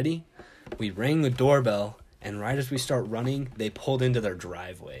 are you ready? We rang the doorbell. And right as we start running, they pulled into their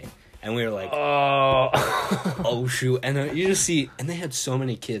driveway. And we were like, Oh. oh shoot. And you just see, and they had so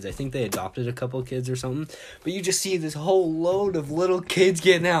many kids. I think they adopted a couple of kids or something. But you just see this whole load of little kids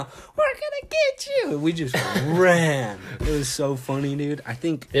getting out. We're gonna get you. And we just ran. It was so funny, dude. I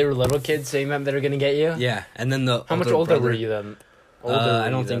think, They were little kids saying that they were going to get you? yeah. And then the How much older were you then? I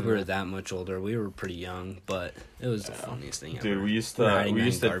don't think we were that much older. We were pretty young, but it was the funniest thing ever. Dude, we used to Hiding we behind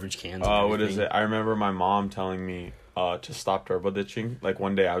used to garbage cans. and what is everything. it? I remember my mom telling me to stop turbo ditching. Like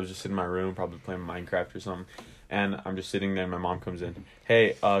one day I was just in my room, probably playing Minecraft or something, and I'm just sitting there and my mom comes in.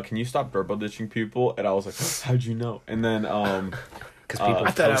 Hey, can you stop turbo ditching people? And I was like, how'd you know? And then Because people I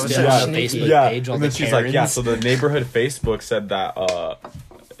thought I was posted so on the sneaky. Facebook page all and the then she's like, yeah. Karens. So the neighborhood Facebook said that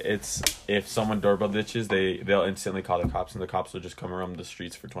it's if someone doorbell ditches, they'll instantly call the cops, and the cops will just come around the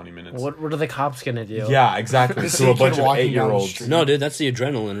streets for 20 minutes. What are the cops going to do? Yeah, exactly. Just So see a a kid bunch of walking down the 8-year-olds. street. No, dude, that's the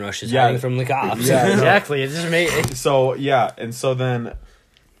adrenaline rush is Yeah. hiding from the cops. Yeah. Exactly. It just made So yeah, and so then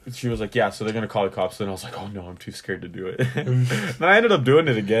she was like, yeah, so they're gonna call the cops. Then I was like, oh no, I'm too scared to do it. And I ended up doing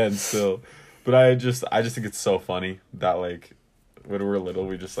it again still, but I just think it's so funny that like when we're little,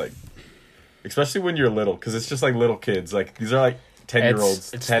 we just like, especially when you're little, because it's just like little kids. Like these are like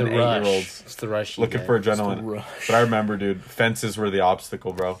 10-year-olds, it's 10, the rush. 8-year-olds It's the rush. you looking get. for the adrenaline. rush. But I remember, dude, fences were the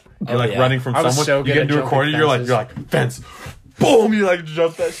obstacle, bro. You're Oh, like yeah. running from I was someone. so You good get at into a jumping corner. You're fences. like fence. Boom! You like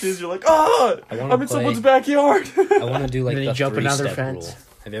jump that shit. You're like, ah! I wanna I'm in play- someone's backyard. I want to do like And then the you jump another 3-step fence. rule.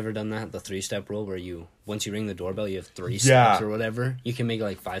 Have you ever done that? The 3-step rule where you, once you ring the doorbell, you have 3 Yeah. steps or whatever. You can make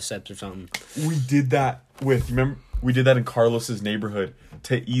like 5 steps or something. We did that remember we did that in Carlos's neighborhood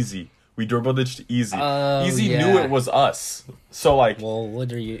to Easy. We doorbell ditched to Easy. Oh, Easy yeah. knew it was us. So like Well,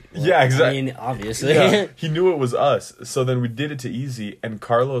 what are you? Well, Yeah, exact- I mean, obviously. yeah, he knew it was us. So then we did it to Easy and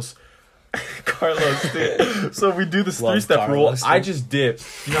Carlos did. So we do this Love 3-step rule. Carlos, I dude. just dipped.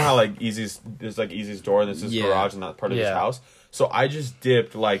 You know how like there's like Easy's door and this is Yeah. garage and that part of his Yeah. house. So I just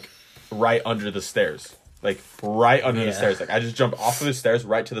dipped like right under the stairs. Like right under the Yeah. stairs. Like I just jumped off of the stairs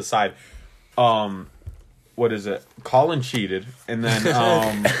right to the side. What is it? Colin cheated, and then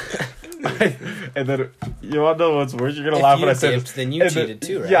and then you want to know what's worse? You're gonna If laugh you when I say dipped, this. then you And cheated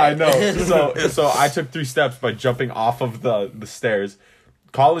too, right? Yeah, I know. So I took 3 steps by jumping off of the stairs.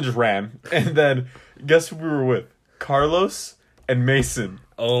 Colin just ran, and then guess who we were with? Carlos and Mason.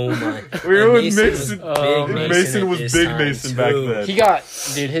 Oh my! We were And with was Mason. Oh, big Mason at was this big time, Mason back too. then. He got,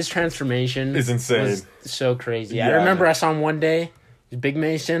 dude, his transformation Is insane. was so crazy. I Yeah. remember I saw him one day, Big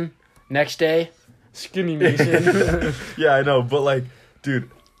Mason. Next day, Skinny Mason. Yeah, I know, but like, dude,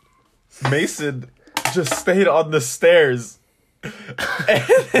 Mason just stayed on the stairs. And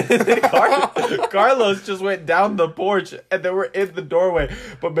then Carlos just went down the porch and they were in the doorway,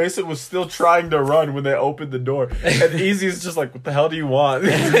 but Mason was still trying to run when they opened the door. And Easy's just like, what the hell do you want?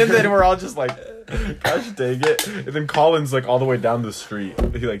 And then we're all just like, gosh dang it. And then Colin's like all the way down the street.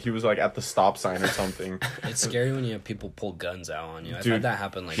 He was like at the stop sign or something. It's scary when you have people pull guns out on you. I've Dude, had that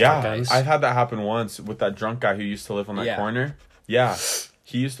happen like Yeah, twice. I've had that happen once with that drunk guy who used to live on that Yeah. corner. Yeah.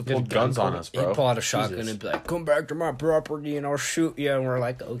 He used to pull Did a gun guns on pull? us, He'd bro. pull out a shotgun Jesus. and be like, "Come back to my property and I'll shoot you." And we're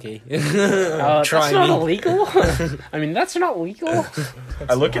like, "Okay." That's Try not me. illegal. I mean, that's not legal.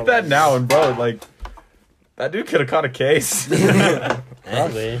 I look at that now and bro, like that dude could have caught a case.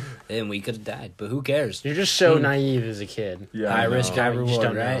 Probably. And we could have died, but who cares? You're just so naive as a kid. Yeah, High I risk, know. high You just reward,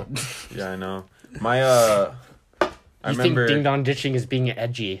 don't know. right? Yeah, I know. My I You remember. think ding dong ditching is being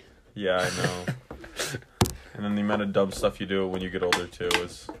edgy. Yeah, I know. And then the amount of dumb stuff you do when you get older too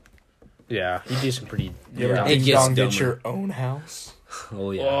is. Yeah, you do some pretty. You ever Yeah. It ding gets dong ditch dumber. your own house?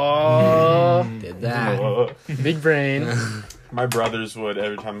 Oh yeah, Oh, did that. big brain. My brothers would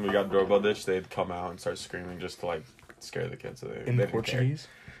every time we got doorbell ditch, they'd come out and start screaming just to like scare the kids. So they In didn't care. Portuguese?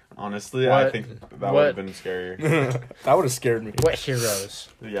 Honestly, I What- think that what- would have been scarier. That would have scared me. What heroes?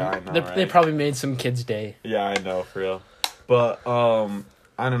 Yeah, I know. They, right? they probably made some kid's day. Yeah, I know, for real. But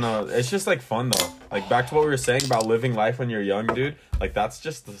I don't know. It's just like fun though. Like back to what we were saying about living life when you're young, dude. Like that's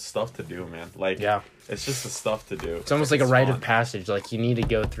just the stuff to do, man. Like Yeah. it's just the stuff to do. It's almost like a rite fun. of passage. Like you need to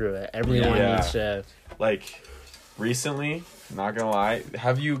go through it. Everyone Yeah. needs to. like recently, not gonna lie,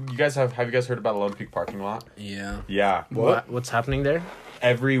 have you guys heard about the Lone Peak parking lot? Yeah. Yeah. What's happening there?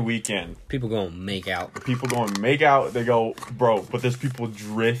 Every weekend, People gonna make out. people go and make out. They go, bro, but there's people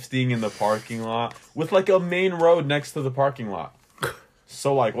drifting in the parking lot with like a main road next to the parking lot.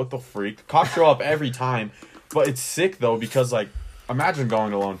 So like, what the freak? Cops show up every time, but it's sick though because like, imagine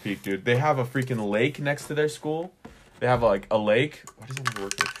going to Lone Peak, dude. They have a freaking lake next to their school. They have like a lake. Why doesn't it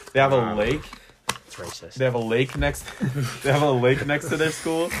work? They have a lake. It's racist. They have a lake next. They have a lake next to their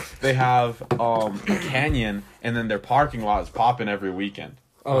school. They have a canyon, and then their parking lot is popping every weekend.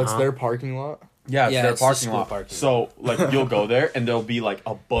 Oh, it's their parking lot? Yeah, it's Yeah, their it's the parking school lot. parking So like you'll go there, and there'll be like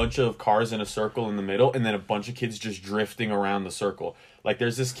a bunch of cars in a circle in the middle, and then a bunch of kids just drifting around the circle. Like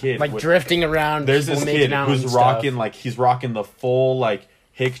there's this kid, Like with- drifting around. There's people this making kid out who's and stuff. rocking like he's rocking the full like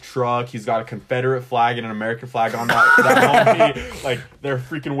hick truck. He's got a Confederate flag and an American flag on that homie. Like they're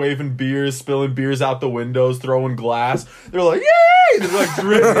freaking waving beers, spilling beers out the windows, throwing glass. They're like, yay! They're like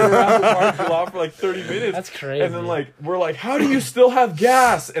drifting around the parking lot for like 30 minutes. That's crazy. And then like we're like, how do you still have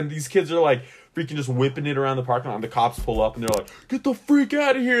gas? And these kids are like freaking just whipping it around the parking lot. And the cops pull up and they're like, get the freak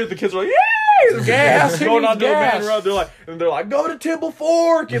out of here. The kids are like, yay! The Gas, going who on needs the main gas? road. They're like, go to Timble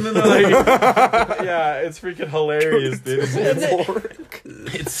Fork. And then they're like, yeah, it's freaking hilarious, dude.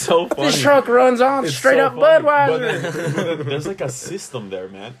 It's so funny. This truck runs on It's straight so up funny. Budweiser. But then there's like a system there,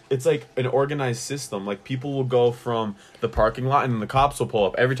 man. It's like an organized system. Like people will go from the parking lot and the cops will pull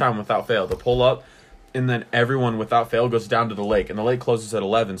up every time without fail. They'll pull up and then everyone without fail goes down to the lake. And the lake closes at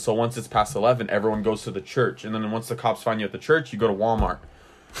 11. So once it's past 11, everyone goes to the church. And then once the cops find you at the church, you go to Walmart.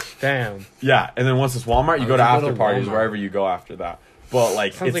 Damn. Yeah, and then once it's Walmart, you go to you go after to parties Walmart. wherever you go after that. But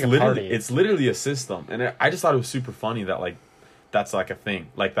like Sounds it's like a literally party. it's literally a system, and I just thought it was super funny that like that's like a thing,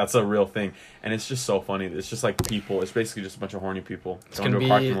 like that's a real thing, and it's just so funny. It's just like people. It's basically just a bunch of horny people It's going gonna to a be.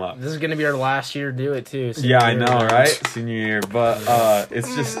 parking lot. This is gonna be our last year to do it too. Yeah, I Senior know, year. right? Senior year, but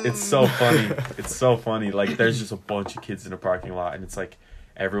it's so funny. It's so funny. Like there's just a bunch of kids in a parking lot, and it's like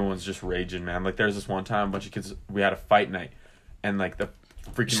everyone's just raging, man. Like there's this one time, a bunch of kids. We had a fight night, and like the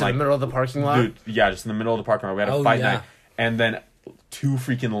freaking Just in like the middle of the parking lot. dude, yeah, just in the middle of the parking lot. We had a Oh, fight yeah. night, and then two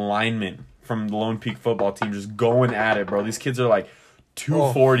freaking linemen from the Lone Peak football team just going at it, bro. These kids are like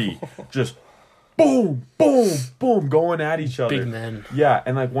 240, just boom, boom, boom, going at each other. Big men. Yeah,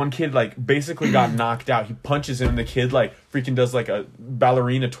 and like one kid like basically got knocked out. He punches him, and the kid like freaking does like a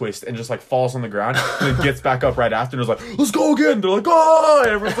ballerina twist and just like falls on the ground and then gets back up right after and is like, let's go again. They're like, oh,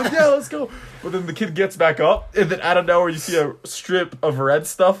 and everyone's like, yeah, let's go. But then the kid gets back up, and then out of nowhere you see a strip of red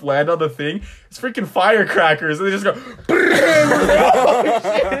stuff land on the thing. It's freaking firecrackers, and they just go,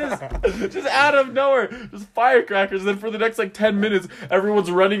 just out of nowhere, just firecrackers. And then for the next like 10 minutes,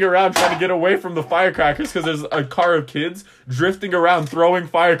 everyone's running around trying to get away from the firecrackers because there's a car of kids drifting around throwing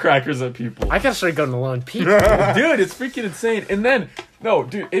firecrackers at people. I gotta start going to Lone Peak. Dude, it's freaking insane. And then, no,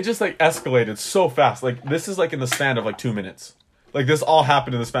 dude, it just like escalated so fast. Like this is like in the span of like 2 minutes. Like this all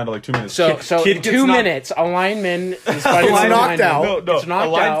happened in the span of like 2 minutes. So Kid gets 2 knocked- minutes. A lineman is fighting It's a knocked lineman. out. No, It's knocked a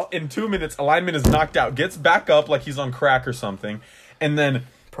line- out. in 2 minutes. A lineman is knocked out, gets back up like he's on crack or something, and then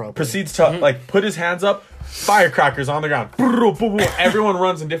Probably. proceeds to like put his hands up. Firecrackers on the ground. Everyone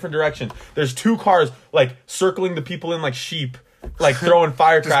runs in different directions. There's two cars like circling the people in like sheep, like throwing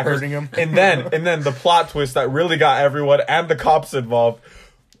firecrackers. hurting 'em. And then the plot twist that really got everyone and the cops involved.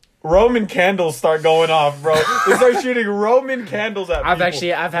 Roman candles start going off, bro. They start shooting Roman candles at people.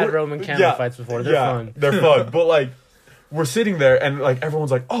 I've had Roman candle fights before. They're fun. They're fun. But like we're sitting there and like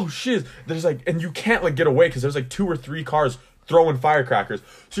everyone's like, "Oh shit." There's like and you can't like get away cuz there's like 2 or 3 cars throwing firecrackers.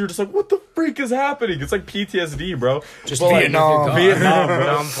 So you're just like, "What the freak is happening?" It's like PTSD, bro. Just But, like, Vietnam. Vietnam, bro.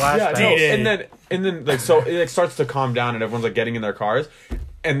 Vietnam flashback. Yeah, no, D-Day. and then like so it like starts to calm down and everyone's like getting in their cars.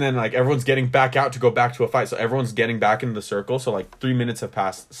 And then like everyone's getting back out to go back to a fight. So everyone's getting back into the circle. So like 3 minutes have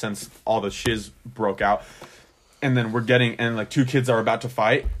passed since all the shiz broke out. And then we're getting and like 2 kids are about to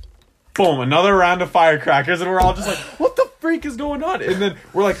fight. Boom, another round of firecrackers, and we're all just like, what the freak is going on? And then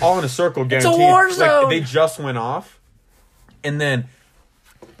we're like all in a circle, guaranteed. war Like zone. they just went off. And then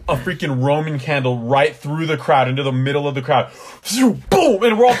a freaking Roman candle right through the crowd, into the middle of the crowd. Boom!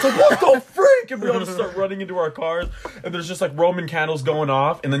 And we're all like, what the freak? And we all just start running into our cars. And there's just like Roman candles going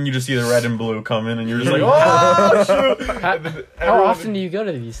off. And then you just see the red and blue coming. And you're just like, oh, shoot! And then How everyone- often do you go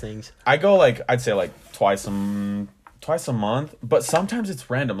to these things? I go like, I'd say like twice a month. But sometimes it's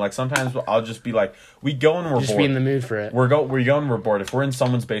random. Like sometimes I'll just be like, we go and we're Just bored. be in the mood for it. We go and we're bored. If we're in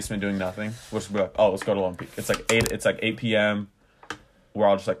someone's basement doing nothing, we'll just be like, oh, let's go to Lone Peak. It's like 8 p.m. We're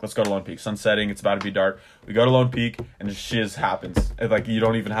all just like, let's go to Lone Peak. Sun's setting, it's about to be dark. We go to Lone Peak and just shiz happens. And like you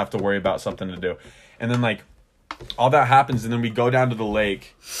don't even have to worry about something to do. And then like all that happens, and then we go down to the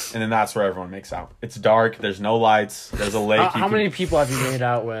lake, and then that's where everyone makes out. It's dark. There's no lights. There's a lake. How many people have you made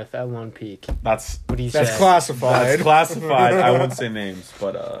out with at Lone Peak? That's What do you say? That's classified. That's classified. I won't say names,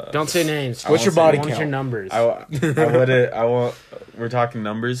 but Don't say names. What's your I body want count? your numbers. I won't. We're talking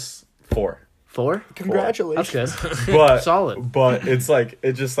numbers 4. 4? Congratulations. That's good. But Solid. But it's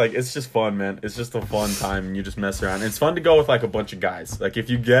just fun, man. It's just a fun time, and you just mess around. It's fun to go with like a bunch of guys. Like if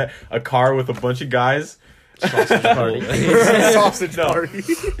you get a car with a bunch of guys. Sausage party. Sausage No. party.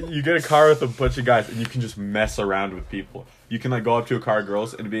 You get a car with a bunch of guys, and you can just mess around with people. You can like go up to a car of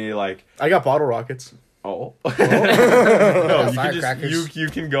girls and be like, I got bottle rockets. "Oh, no!" You can Firecrackers. you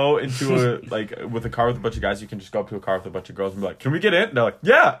can go into a like with a car with a bunch of guys. You can just go up to a car with a bunch of girls and be like, "Can we get in?" And they're like,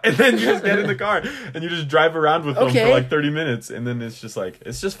 "Yeah," and then you just get in the car and you just drive around with them Okay. for like 30 minutes, and then it's just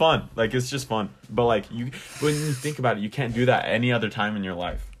fun. Like it's just fun. But like when you think about it, you can't do that any other time in your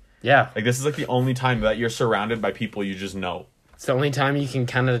life. Yeah. Like this is like the only time that you're surrounded by people you just know. It's the only time you can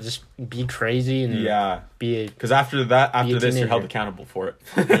kind of just be crazy and Yeah. be a... Because after this, teenager. you're held accountable for it.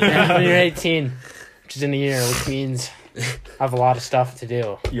 Yeah, when you're 18, which is in a year, which means I have a lot of stuff to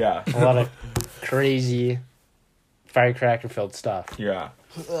do. Yeah. A lot of crazy firecracker-filled stuff. Yeah.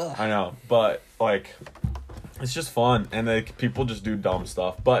 I know. But, like, it's just fun. And, like, people just do dumb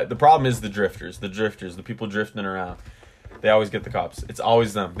stuff. But the problem is the drifters, the people drifting around. They always get the cops. It's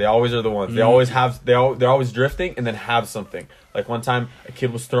always them. They always are the ones. They always have, they're always drifting and then have something. Like, one time, a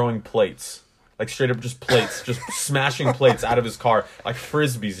kid was throwing plates. Like, straight up just plates. Just smashing plates out of his car. Like,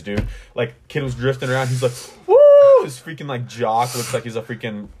 Frisbees, dude. Like, kid was drifting around. He's like, woo! His freaking, like, jock looks like he's a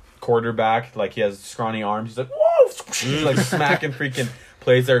freaking quarterback. Like, he has scrawny arms. He's like, whoa! He's, like, smacking freaking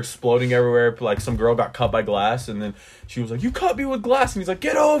plates. They're exploding everywhere. Like, some girl got cut by glass. And then she was like, you cut me with glass. And he's like,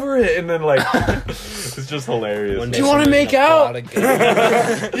 get over it. And then, like, it's just hilarious. Do you want to make out?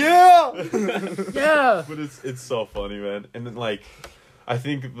 Yeah. Yeah. But it's so funny, man. And then, like, I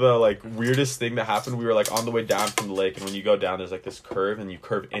think the, like, weirdest thing that happened, we were, like, on the way down from the lake, and when you go down, there's, like, this curve, and you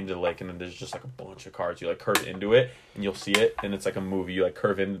curve into the lake, and then there's just, like, a bunch of cars. You, like, curve into it, and you'll see it, and it's, like, a movie. You, like,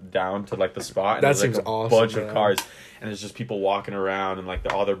 curve in down to, like, the spot, and That there's, like, seems a awesome, bunch of man. cars, and there's just people walking around, and,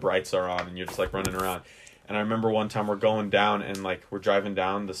 like, all their brights are on, and you're just, like, running around. And I remember one time we're going down, and, like, we're driving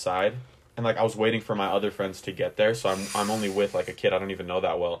down the side, and, like, I was waiting for my other friends to get there, so I'm only with, like, a kid I don't even know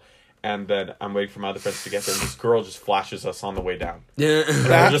that well. And then I'm waiting for my other friends to get there, and this girl just flashes us on the way down. Yeah.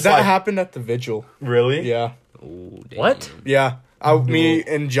 That just like- happened at the vigil. Really? Yeah. Ooh, damn. What? Yeah. Me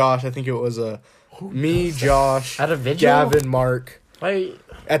and Josh, I think it was me, Josh, At a vigil? Gavin, Mark. Why?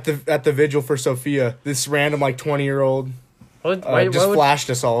 At the vigil for Sophia. This random like 20-year-old just flashed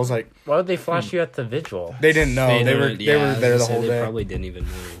us all. I was like, why would they flash you at the vigil? they didn't know. They were there the whole They day. probably didn't even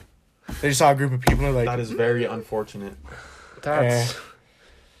know. They just saw a group of people and they're That like, is very unfortunate. That's...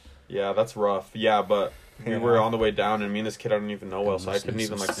 Yeah, that's rough. Yeah, but we Yeah. were on the way down, and me and this kid I don't even know well, so I Just couldn't make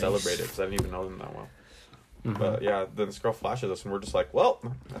even some like space. celebrate it because I didn't even know them that well. But yeah, then this girl flashes us, and we're just like, well,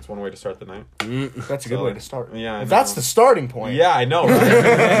 that's one way to start the night. that's a good So, way to start. Yeah, I If that's know. the starting point. Yeah, I know.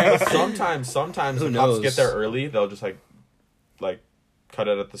 Right? sometimes Who the cops knows? get there early. They'll just like cut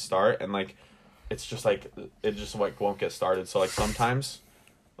it at the start, and like it's just like it just like won't get started. So like sometimes,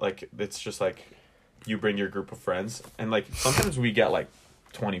 like it's just like you bring your group of friends, and like sometimes we get like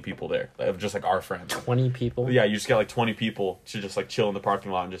 20 people there, of just like our friends. 20 people? Yeah, you just get like 20 people to just like chill in the parking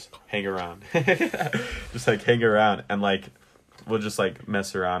lot and just hang around. Just like hang around, and like we'll just like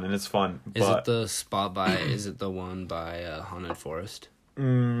mess around, and it's fun. Is but it the spot by? Is it the one by Haunted Forest?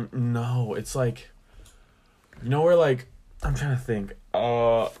 no, it's like, you know where like I'm trying to think.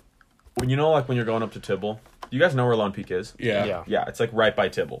 When you know like when you're going up to Tibble, you guys know where Lone Peak is? Yeah. Yeah, it's like right by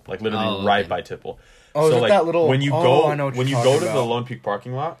Tibble, like literally Oh, okay. right by Tibble. Oh, is it like that little? when you oh, go I know what when you you're go talking to the about. Lone Peak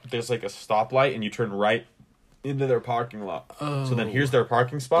parking lot, there's like a stoplight, and you turn right into their parking lot. So then here's their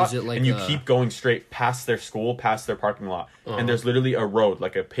parking spot, Is it like and you a- keep going straight past their school, past their parking lot, and there's literally a road,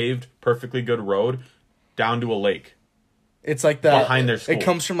 like a paved, perfectly good road, down to a lake It's like that. behind their school. It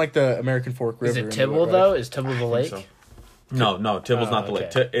comes from like the American Fork River. Is it into Tibble, right? though? Is Tibble the lake? So. No, Tibble's not the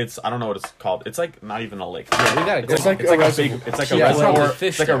lake. okay. It's I don't know what it's called. It's like not even a lake. We gotta It's like It's a like a reservoir. big. It's like a Yeah, reservoir. probably fish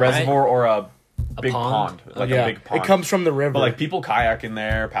It's like a there, right? reservoir or a big pond? pond, like yeah, a big pond. it comes from the river. But like people kayak in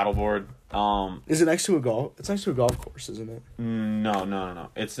there, paddleboard. is it next to a golf? It's next to a golf course, isn't it? No.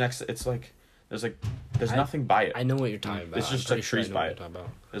 It's next. It's like there's nothing by it. I know what you're talking about. It's just, I'm like, pretty sure I trees know by what it. you're talking about.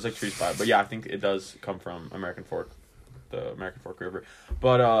 There's like trees by it, but yeah, I think it does come from American Fork, the American Fork River.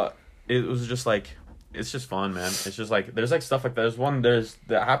 But it was just like. It's just fun, man. It's just like there's like stuff like there's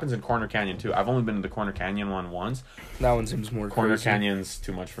that happens in Corner Canyon too. I've only been to the Corner Canyon one once. That one seems more Corner crazy. Canyon's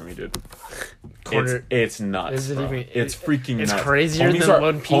too much for me, dude. Corner- It's nuts. Is it bro. even- It's freaking it's nuts. crazier than are,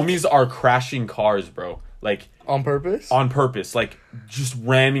 Lone Peak? Homies are crashing cars, bro. like On purpose? on purpose, like just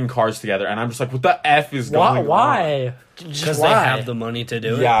ramming cars together, and I'm just like, what the F is going on? Why? Because they have the money to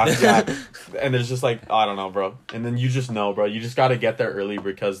do it. Yeah. And there's just like, I don't know, bro. And then you just know, bro. You just got to get there early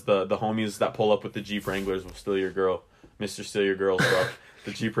because the homies that pull up with the Jeep Wranglers will steal your girl. Mr. Steal Your Girls, bro.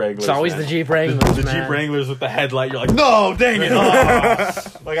 The Jeep Wranglers. It's always man. the Jeep Wranglers, The man. Jeep Wranglers with the headlight. You're like, no, dang it.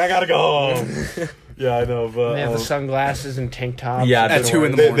 Oh. Like, I got to go home. Yeah, I know, but... They have the sunglasses and tank tops. Yeah, At 2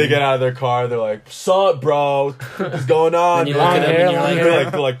 in the they morning. get out of their car. They're like, "Sup, bro? What's going on?" And you bro?" look at them and you're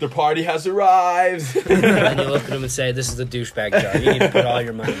like, They're like, the party has arrived. and you look at them and say, "This is the douchebag jar. You need to put all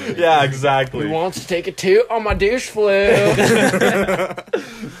your money in it." Yeah, exactly. Who wants to take a toot on my douche flu?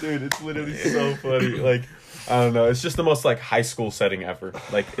 Dude, it's literally so funny. Like, I don't know. It's just the most like high school setting ever.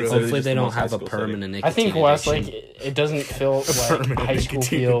 Like, it's literally Hopefully just they the don't most high have a school permanent nicotine I think Wes, addiction. like, it doesn't feel like high school nicotine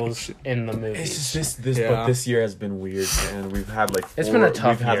feels in the movies. It's just this, Yeah. but this year has been weird, man. We've had like It's been a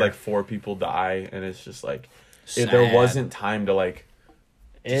tough We've had year. like 4 people die, and it's just like Sad. there wasn't time to like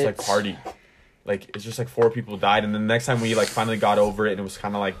just like It's- party. Like, it's just like 4 people died, and then the next time we like finally got over it, and it was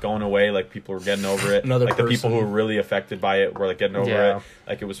kind of like going away. Like, people were getting over it. Another like the people person. who were really affected by it were like getting over Yeah. it.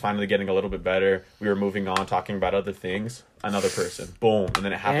 Like, it was finally getting a little bit better. We were moving on, talking about other things. Another person, boom, and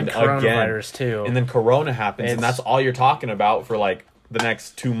then it happened And again. coronavirus, too. And then Corona happens, and It's- that's all you're talking about for like the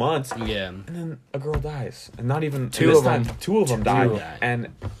next 2 months. Yeah. And then a girl dies, and not even Two this of time, them. 2 of them died. died. And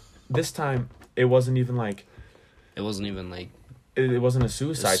this time it wasn't even like It wasn't even like it wasn't a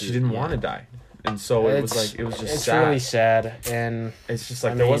suicide. She didn't yeah. want to die, and so it was like it was just it's sad. really sad, and It's just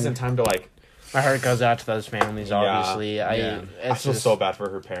like I there mean, wasn't time to like. my heart goes out to those families. Yeah, Obviously, yeah. I it's feel just, so bad for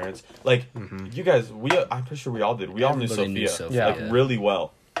her parents. Like you guys, I'm pretty sure we all did. We all knew Everybody Sophia, knew Sophia. Yeah. like really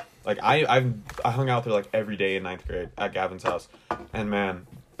well. Like I hung out there like every day in 9th grade at Gavin's house, and man,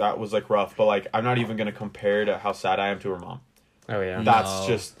 that was like rough. But like I'm not even gonna compare to how sad I am to her mom. Oh yeah, That's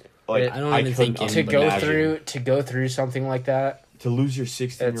just like I don't even think couldn't anybody- to go through something like that. to lose your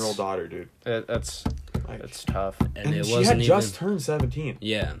 16-year-old It's- daughter, dude. That's Like, tough. and and it she wasn't had even just turned 17.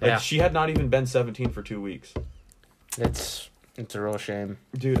 yeah. Like Yeah. she had not even been 17 for 2 weeks. It's a real shame.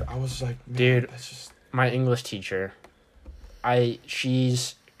 Dude, I was like, man, Dude. that's just My English teacher,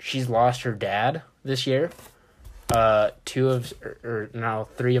 she's lost her dad this year. 3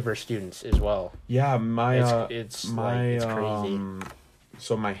 of her students as well. yeah. My It's my like, it's crazy.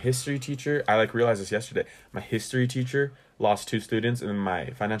 So my history teacher, I like realized this yesterday. My history teacher lost 2 students, and then my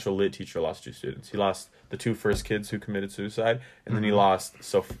financial lit teacher lost 2 students. He lost the 2 first kids who committed suicide, and then he lost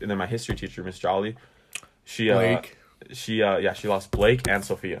and then my history teacher, Miss Jolly, she Blake. she lost Blake and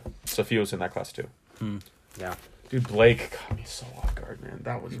Sophia. Sophia was in that class too. Yeah. Dude, Blake got me so off guard, man.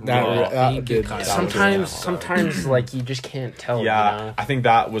 That was That- rough. that You did- get caught that out. was Sometimes like you just can't tell. Yeah, You know? I think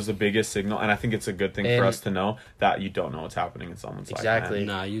that was the biggest signal, and I think it's a good thing for And- us to know that you don't know what's happening in someone's Exactly. life.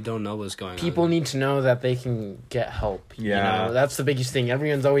 Man. Nah, you don't know what's going People on. need to know that they can get help. Yeah. You know? That's the biggest thing.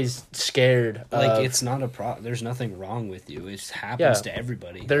 Everyone's always scared. Like of- it's not a there's nothing wrong with you. It happens Yeah. to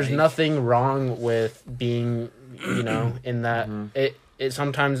everybody. There's Like, nothing wrong with being, in that it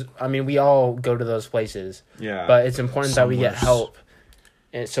sometimes. I mean, we all go to those places, Yeah, but it's important that we get Somewhere. help,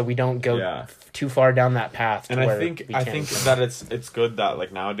 and so we don't go Yeah. too far down that path. and to I where think we I can't think go. that it's good that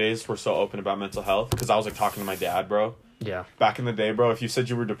like nowadays we're so open about mental health, because I was like talking to my dad, bro. Yeah. Back in the day, bro, if you said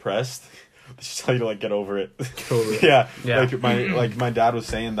you were depressed, they just tell you to like get over it. over it. Yeah, Yeah. Like my dad was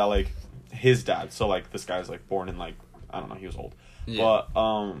saying that like his dad. So like this guy's like born in like I don't know, he was old, Yeah.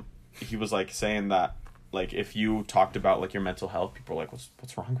 but he was like saying that like if you talked about like your mental health, people are like,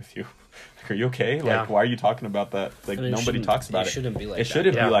 what's wrong with you? Like, are you okay? Like, Yeah. why are you talking about that? Like And it nobody shouldn't- talks about it. It shouldn't be like It that.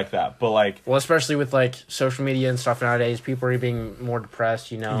 shouldn't Yeah. be like that. But like, Well, especially with like social media and stuff nowadays, people are being more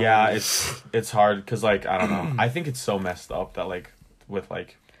depressed. yeah, it's hard because like I don't know. I think it's so messed up that like with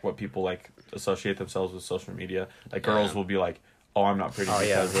like what people like associate themselves with social media. Like girls Yeah. will be like, oh, I'm not pretty Oh,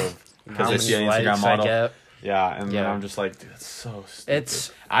 yeah. because they How see an many Instagram likes I model. get. Yeah, and then Yeah. I'm just like, dude, it's so stupid.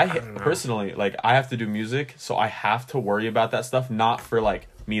 It's I don't know. personally like I have to do music, so I have to worry about that stuff. Not for like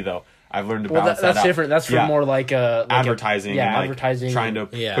me though. I've learned to well, balance that's that out. different. That's for Yeah. more like Advertising, and, like, advertising. trying to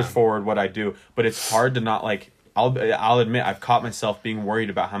Yeah. push forward what I do. But it's hard to not like. I'll admit I've caught myself being worried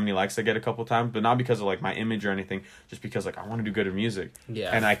about how many likes I get a couple times, but not because of like my image or anything, just because like I want to do good in music. Yeah.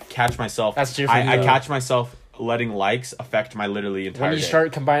 And I catch myself. That's different, I though. catch myself letting likes affect my literally entire when you day.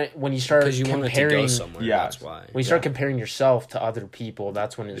 start when you start Because you want it to comparing, go somewhere. Yeah. That's why. when you start comparing yourself to other people,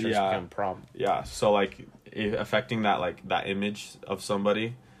 that's when it starts to Yeah. become a problem. Yeah, so like affecting that like that image of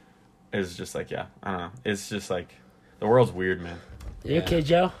somebody is just like I don't know. It's just like the world's weird, man. You Yeah. okay,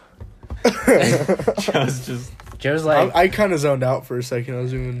 Joe? just Joe's like I kind of zoned out for a second. I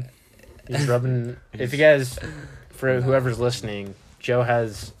was doing. he's rubbing. If you guys, for whoever's listening, Joe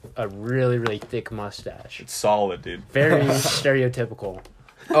has a really, really thick mustache. It's solid, dude. Very stereotypical.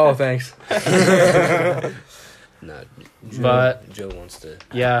 Oh, thanks. No, But Joe wants to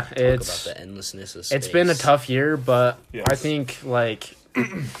yeah, talk it's about the endlessness of space. it's been a tough year, but Yes. I think like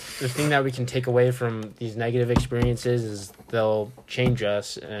the thing that we can take away from these negative experiences is they'll change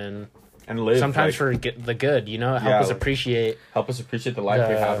us and And sometimes like, for the good, you know, help Yeah, us like- appreciate. help us appreciate the life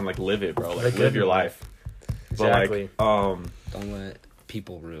we The- have and like live it, bro. the Like good live your one. life. Exactly. But like, Don't let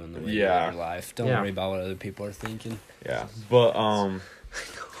people ruin the way Yeah. you live your life. Don't Yeah. worry about what other people are thinking. yeah. But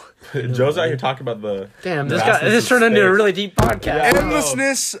Joe's out here talking about the. Damn, the this vastness turned of into a space. really deep podcast. Yeah.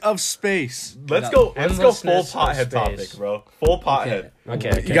 Endlessness of space. Let's go full Endlessness of pothead space. topic, bro. Full pothead.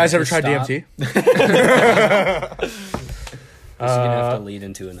 Okay. You guys ever Stop. tried DMT? This is gonna have to lead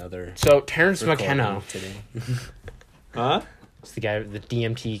into another. So Terrence recording McKenna today. Huh? is the guy, the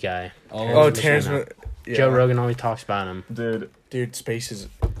DMT guy. Oh, Terrence Terrence. McKenna. Yeah. Joe Rogan always talks about him. Dude, Space is.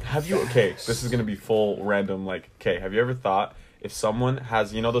 have you okay, this is gonna be full random, like, okay, have you ever thought if someone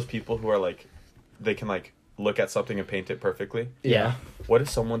has, you know those people who are like, they can like look at something and paint it perfectly? Yeah. What if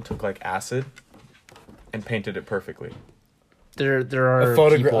someone took like acid and painted it perfectly? There are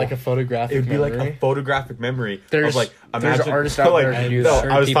people. Like a photographic. It would be like memory. a photographic memory. There's- of like, there's imagine, artists out like, there who do no,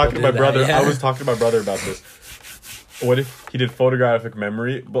 that. I was People talking to my do that, brother. yeah. I was talking to my brother about this. What if he did photographic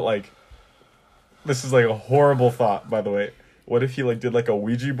memory, but like, this is like a horrible thought, by the way. What if he like did like a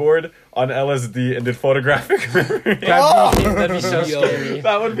Ouija board on LSD and did photographic memory? That'd be so Yo. scary.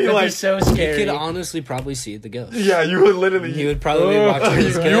 That would be That'd like, be so You scary. could honestly probably see the ghost. yeah, you would literally. He would probably be watching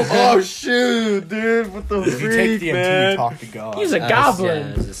his ghost. Oh shoot, dude! What the If you take freak, DMT, man? you talk to God. He's a goblin. Yeah,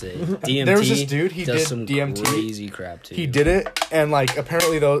 I was gonna say, DMT There was this dude, he does did some DMT. crazy crap too. He did it, and like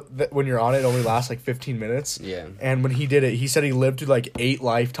apparently though, when you're on it, it only lasts like 15 minutes. Yeah. And when he did it, he said he lived through like 8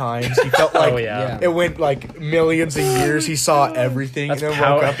 lifetimes. He felt like Oh, yeah. it went like millions of years. He saw everything, That's and then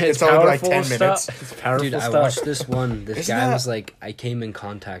woke up. It's only like 10 minutes. It's powerful Dude, I stuff. watched this one. This Isn't guy that- was like, I came in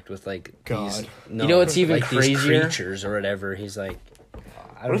contact with like God. these. You know what's even like these crazier? creatures or whatever. He's like,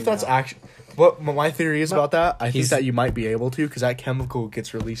 I What if that's actually? What my theory is about that? I think He's- that you might be able to, because that chemical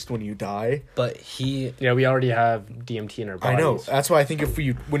gets released when you die. But he, Yeah, we already have DMT in our bodies. I know. That's why I think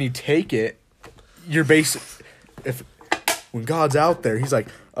when you take it, you're when God's out there, he's like,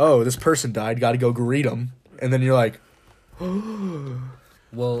 oh, this person died, got to go greet him, and then you're like,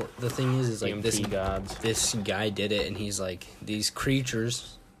 well, the thing is like DMT gods. this guy did it, and he's like, these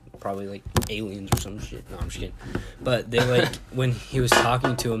creatures, probably like aliens or some shit. No, I'm just kidding. But they like when he was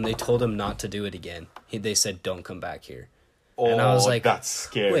talking to him, they told him not to do it again. They said, "Don't come back here." And I was like, that's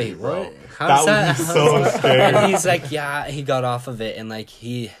scary. Wait, bro. what? How That does would be so scary. And he's like, yeah, he got off of it, and like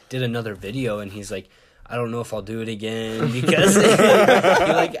he did another video, and he's like, I don't know if I'll do it again because he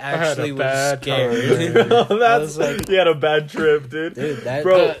like actually was bad scared. That's like he had a bad trip, dude. Dude, that,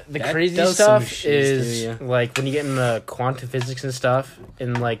 Bro, The that crazy does some stuff shits is to you. like when you get into quantum physics and stuff,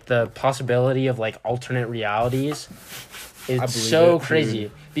 and like the possibility of like alternate realities. It's believe so it, crazy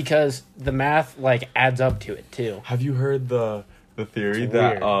dude. because the math like adds up to it too. Have you heard the theory It's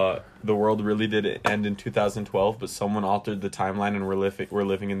that weird. the world really did end in 2012, but someone altered the timeline and we're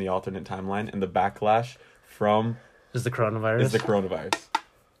living in the alternate timeline, and the backlash from Is the coronavirus? is the coronavirus.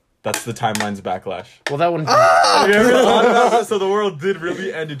 That's the timeline's backlash. Well, that wouldn't. Have you ever thought about that? So the world did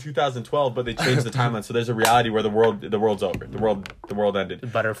really end in 2012, but they changed the timeline. So there's a reality where the world's over. The world ended. The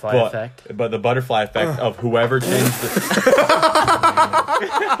butterfly But- effect. But the butterfly effect of whoever changed the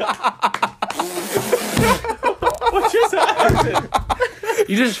What just happened?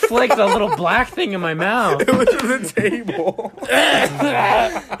 You just flicked a little black thing in my mouth. Dude, it was the table.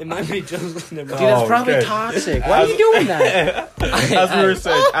 It might be just that's Oh, probably okay. toxic. Why are you doing that?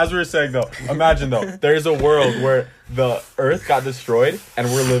 As we were saying though, imagine though, there's a world where the Earth got destroyed and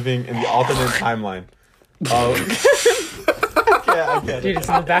we're living in the alternate timeline. I can't. Dude, it's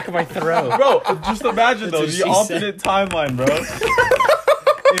in the back of my throat. Bro, just imagine though, what the she alternate timeline, bro.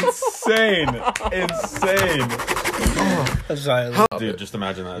 Insane. I'm sorry. Dude, just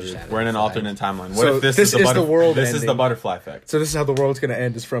imagine that. Dude. Sad. We're in an alternate timeline. What So if this this is is the world This is the ending. butterfly effect. So this is how the world's gonna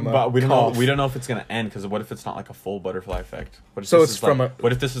end. Is from a But we don't cough. know. We don't know if it's gonna end because what if it's not like a full butterfly effect? What if So this it's is from like,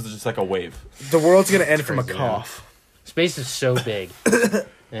 what if this is just like a wave? The world's gonna end from a Crazy, cough. Space is so big,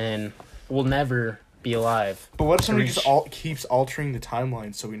 and we'll never be alive. But what if somebody Reach. just keeps altering the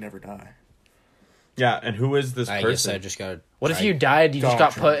timeline so we never die? Yeah, and who is this I guess person? I just got. What if you died? You just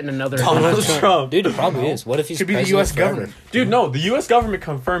Donald got put in another. Donald Trump. Dude, it probably is. What if he's Could be the president U.S. forever? government. Dude, no, the U.S. government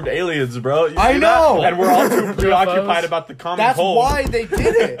confirmed aliens, bro. You I see know! that? And we're all too preoccupied about the common That's cold. why they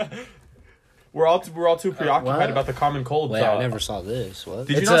did it. We're all too preoccupied what? about the common cold. Wait, I never saw this. What?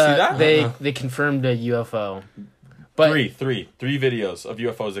 Did you not see that? They confirmed a UFO, But Three videos of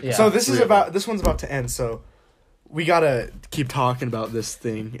UFOs that Yeah. So this is Three of them. this one's about to end. So we gotta keep talking about this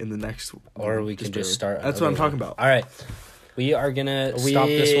thing in the next. Or we can just start. That's what I'm another talking one. about. All right. We are gonna stop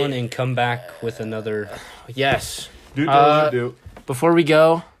this one and come back with another. yes. Do. Before we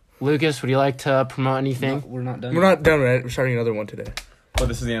go, Lucas, would you like to promote anything? We're not done. We're not done yet. We're starting another one today. Oh,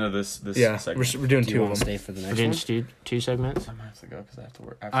 this is the end of this Yeah, segment. we're doing Do you two want of to them. stay for the We're next doing one? two segments. I'm gonna have to go because I have to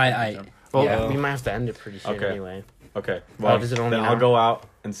work. Well, Yeah. we might have to end it pretty soon Okay. anyway. Okay. Well, does it only then I'll now? go out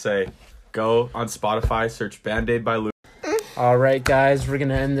and say, go on Spotify, search Band-Aid by Luke. All right, guys, we're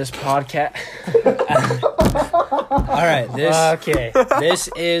gonna end this podcast. All right. This Okay, this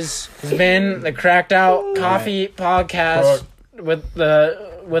is it's been the Cracked Out Coffee Podcast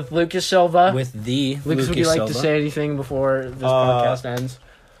with Lucas Silva. with the Lucas, would you like Silva. to say anything before this podcast ends?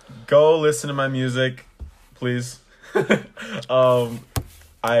 Go listen to my music, please.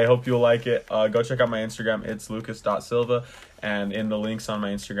 I hope you'll like it. Go check out my Instagram. It's lucas.silva. And in the links on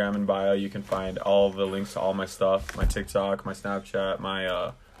my Instagram and bio, you can find all the links to all my stuff. My TikTok, my Snapchat,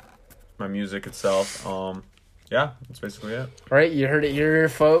 my music itself. Yeah, that's basically it. All right, you heard it here,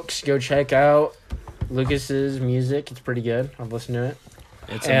 folks. Go check out Lucas's music. It's pretty good. I've listened to it.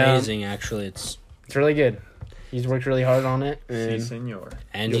 It's amazing, actually. It's really good. He's worked really hard on it. Si, And, senor.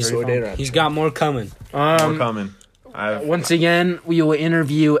 and Yo he's, soy de rancho. he's got more coming. We're coming. Once again, we will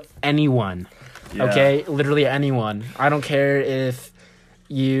interview anyone. Yeah. Okay, literally anyone. I don't care if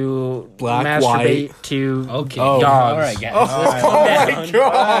you Black, masturbate white. to Okay. dogs. All right, guys. Let's calm down.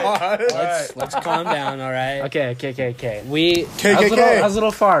 God. Let's calm down. All right. Okay. We That was a KKK.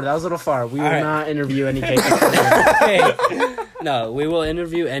 little far. We will right. not interview any KKK. okay. No, we will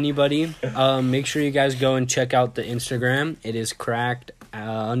interview anybody. Make sure you guys go and check out the Instagram. It is cracked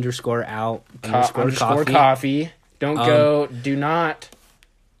underscore out underscore coffee. Do not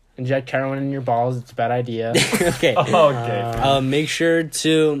inject heroin in your balls. It's a bad idea. Okay. Okay. Make sure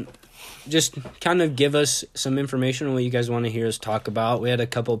to just kind of give us some information on what you guys want to hear us talk about. We had a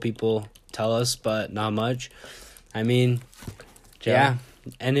couple people tell us, but not much. I mean, yeah.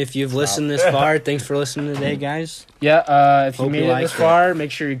 And if you've listened this far, thanks for listening today, guys. Yeah, if you Hope made you it this liked it. far,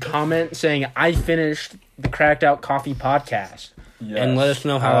 make sure you comment saying, I finished the Cracked Out Coffee podcast. And let us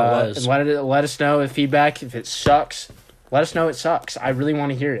know how it was. And let us know if feedback. If it sucks, let us know it sucks. I really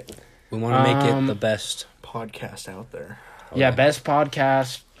want to hear it. We want to make it the best. Podcast out there. Yeah, best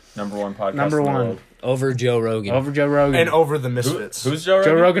podcast Number one podcast. Number in the one. world. Over Joe Rogan. over Joe Rogan. And over the Misfits. Who's Joe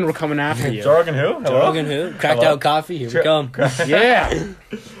Rogan? Joe Rogan, we're coming after you. Joe Rogan who? Joe Rogan who? Cracked Hello? Out Coffee. Here we come. Yeah.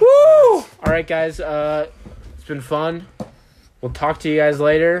 Woo! All right, guys. It's been fun. We'll talk to you guys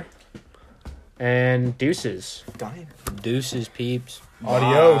later. And deuces. Dying. Deuces, peeps.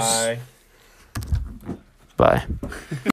 Adios. Bye. Bye.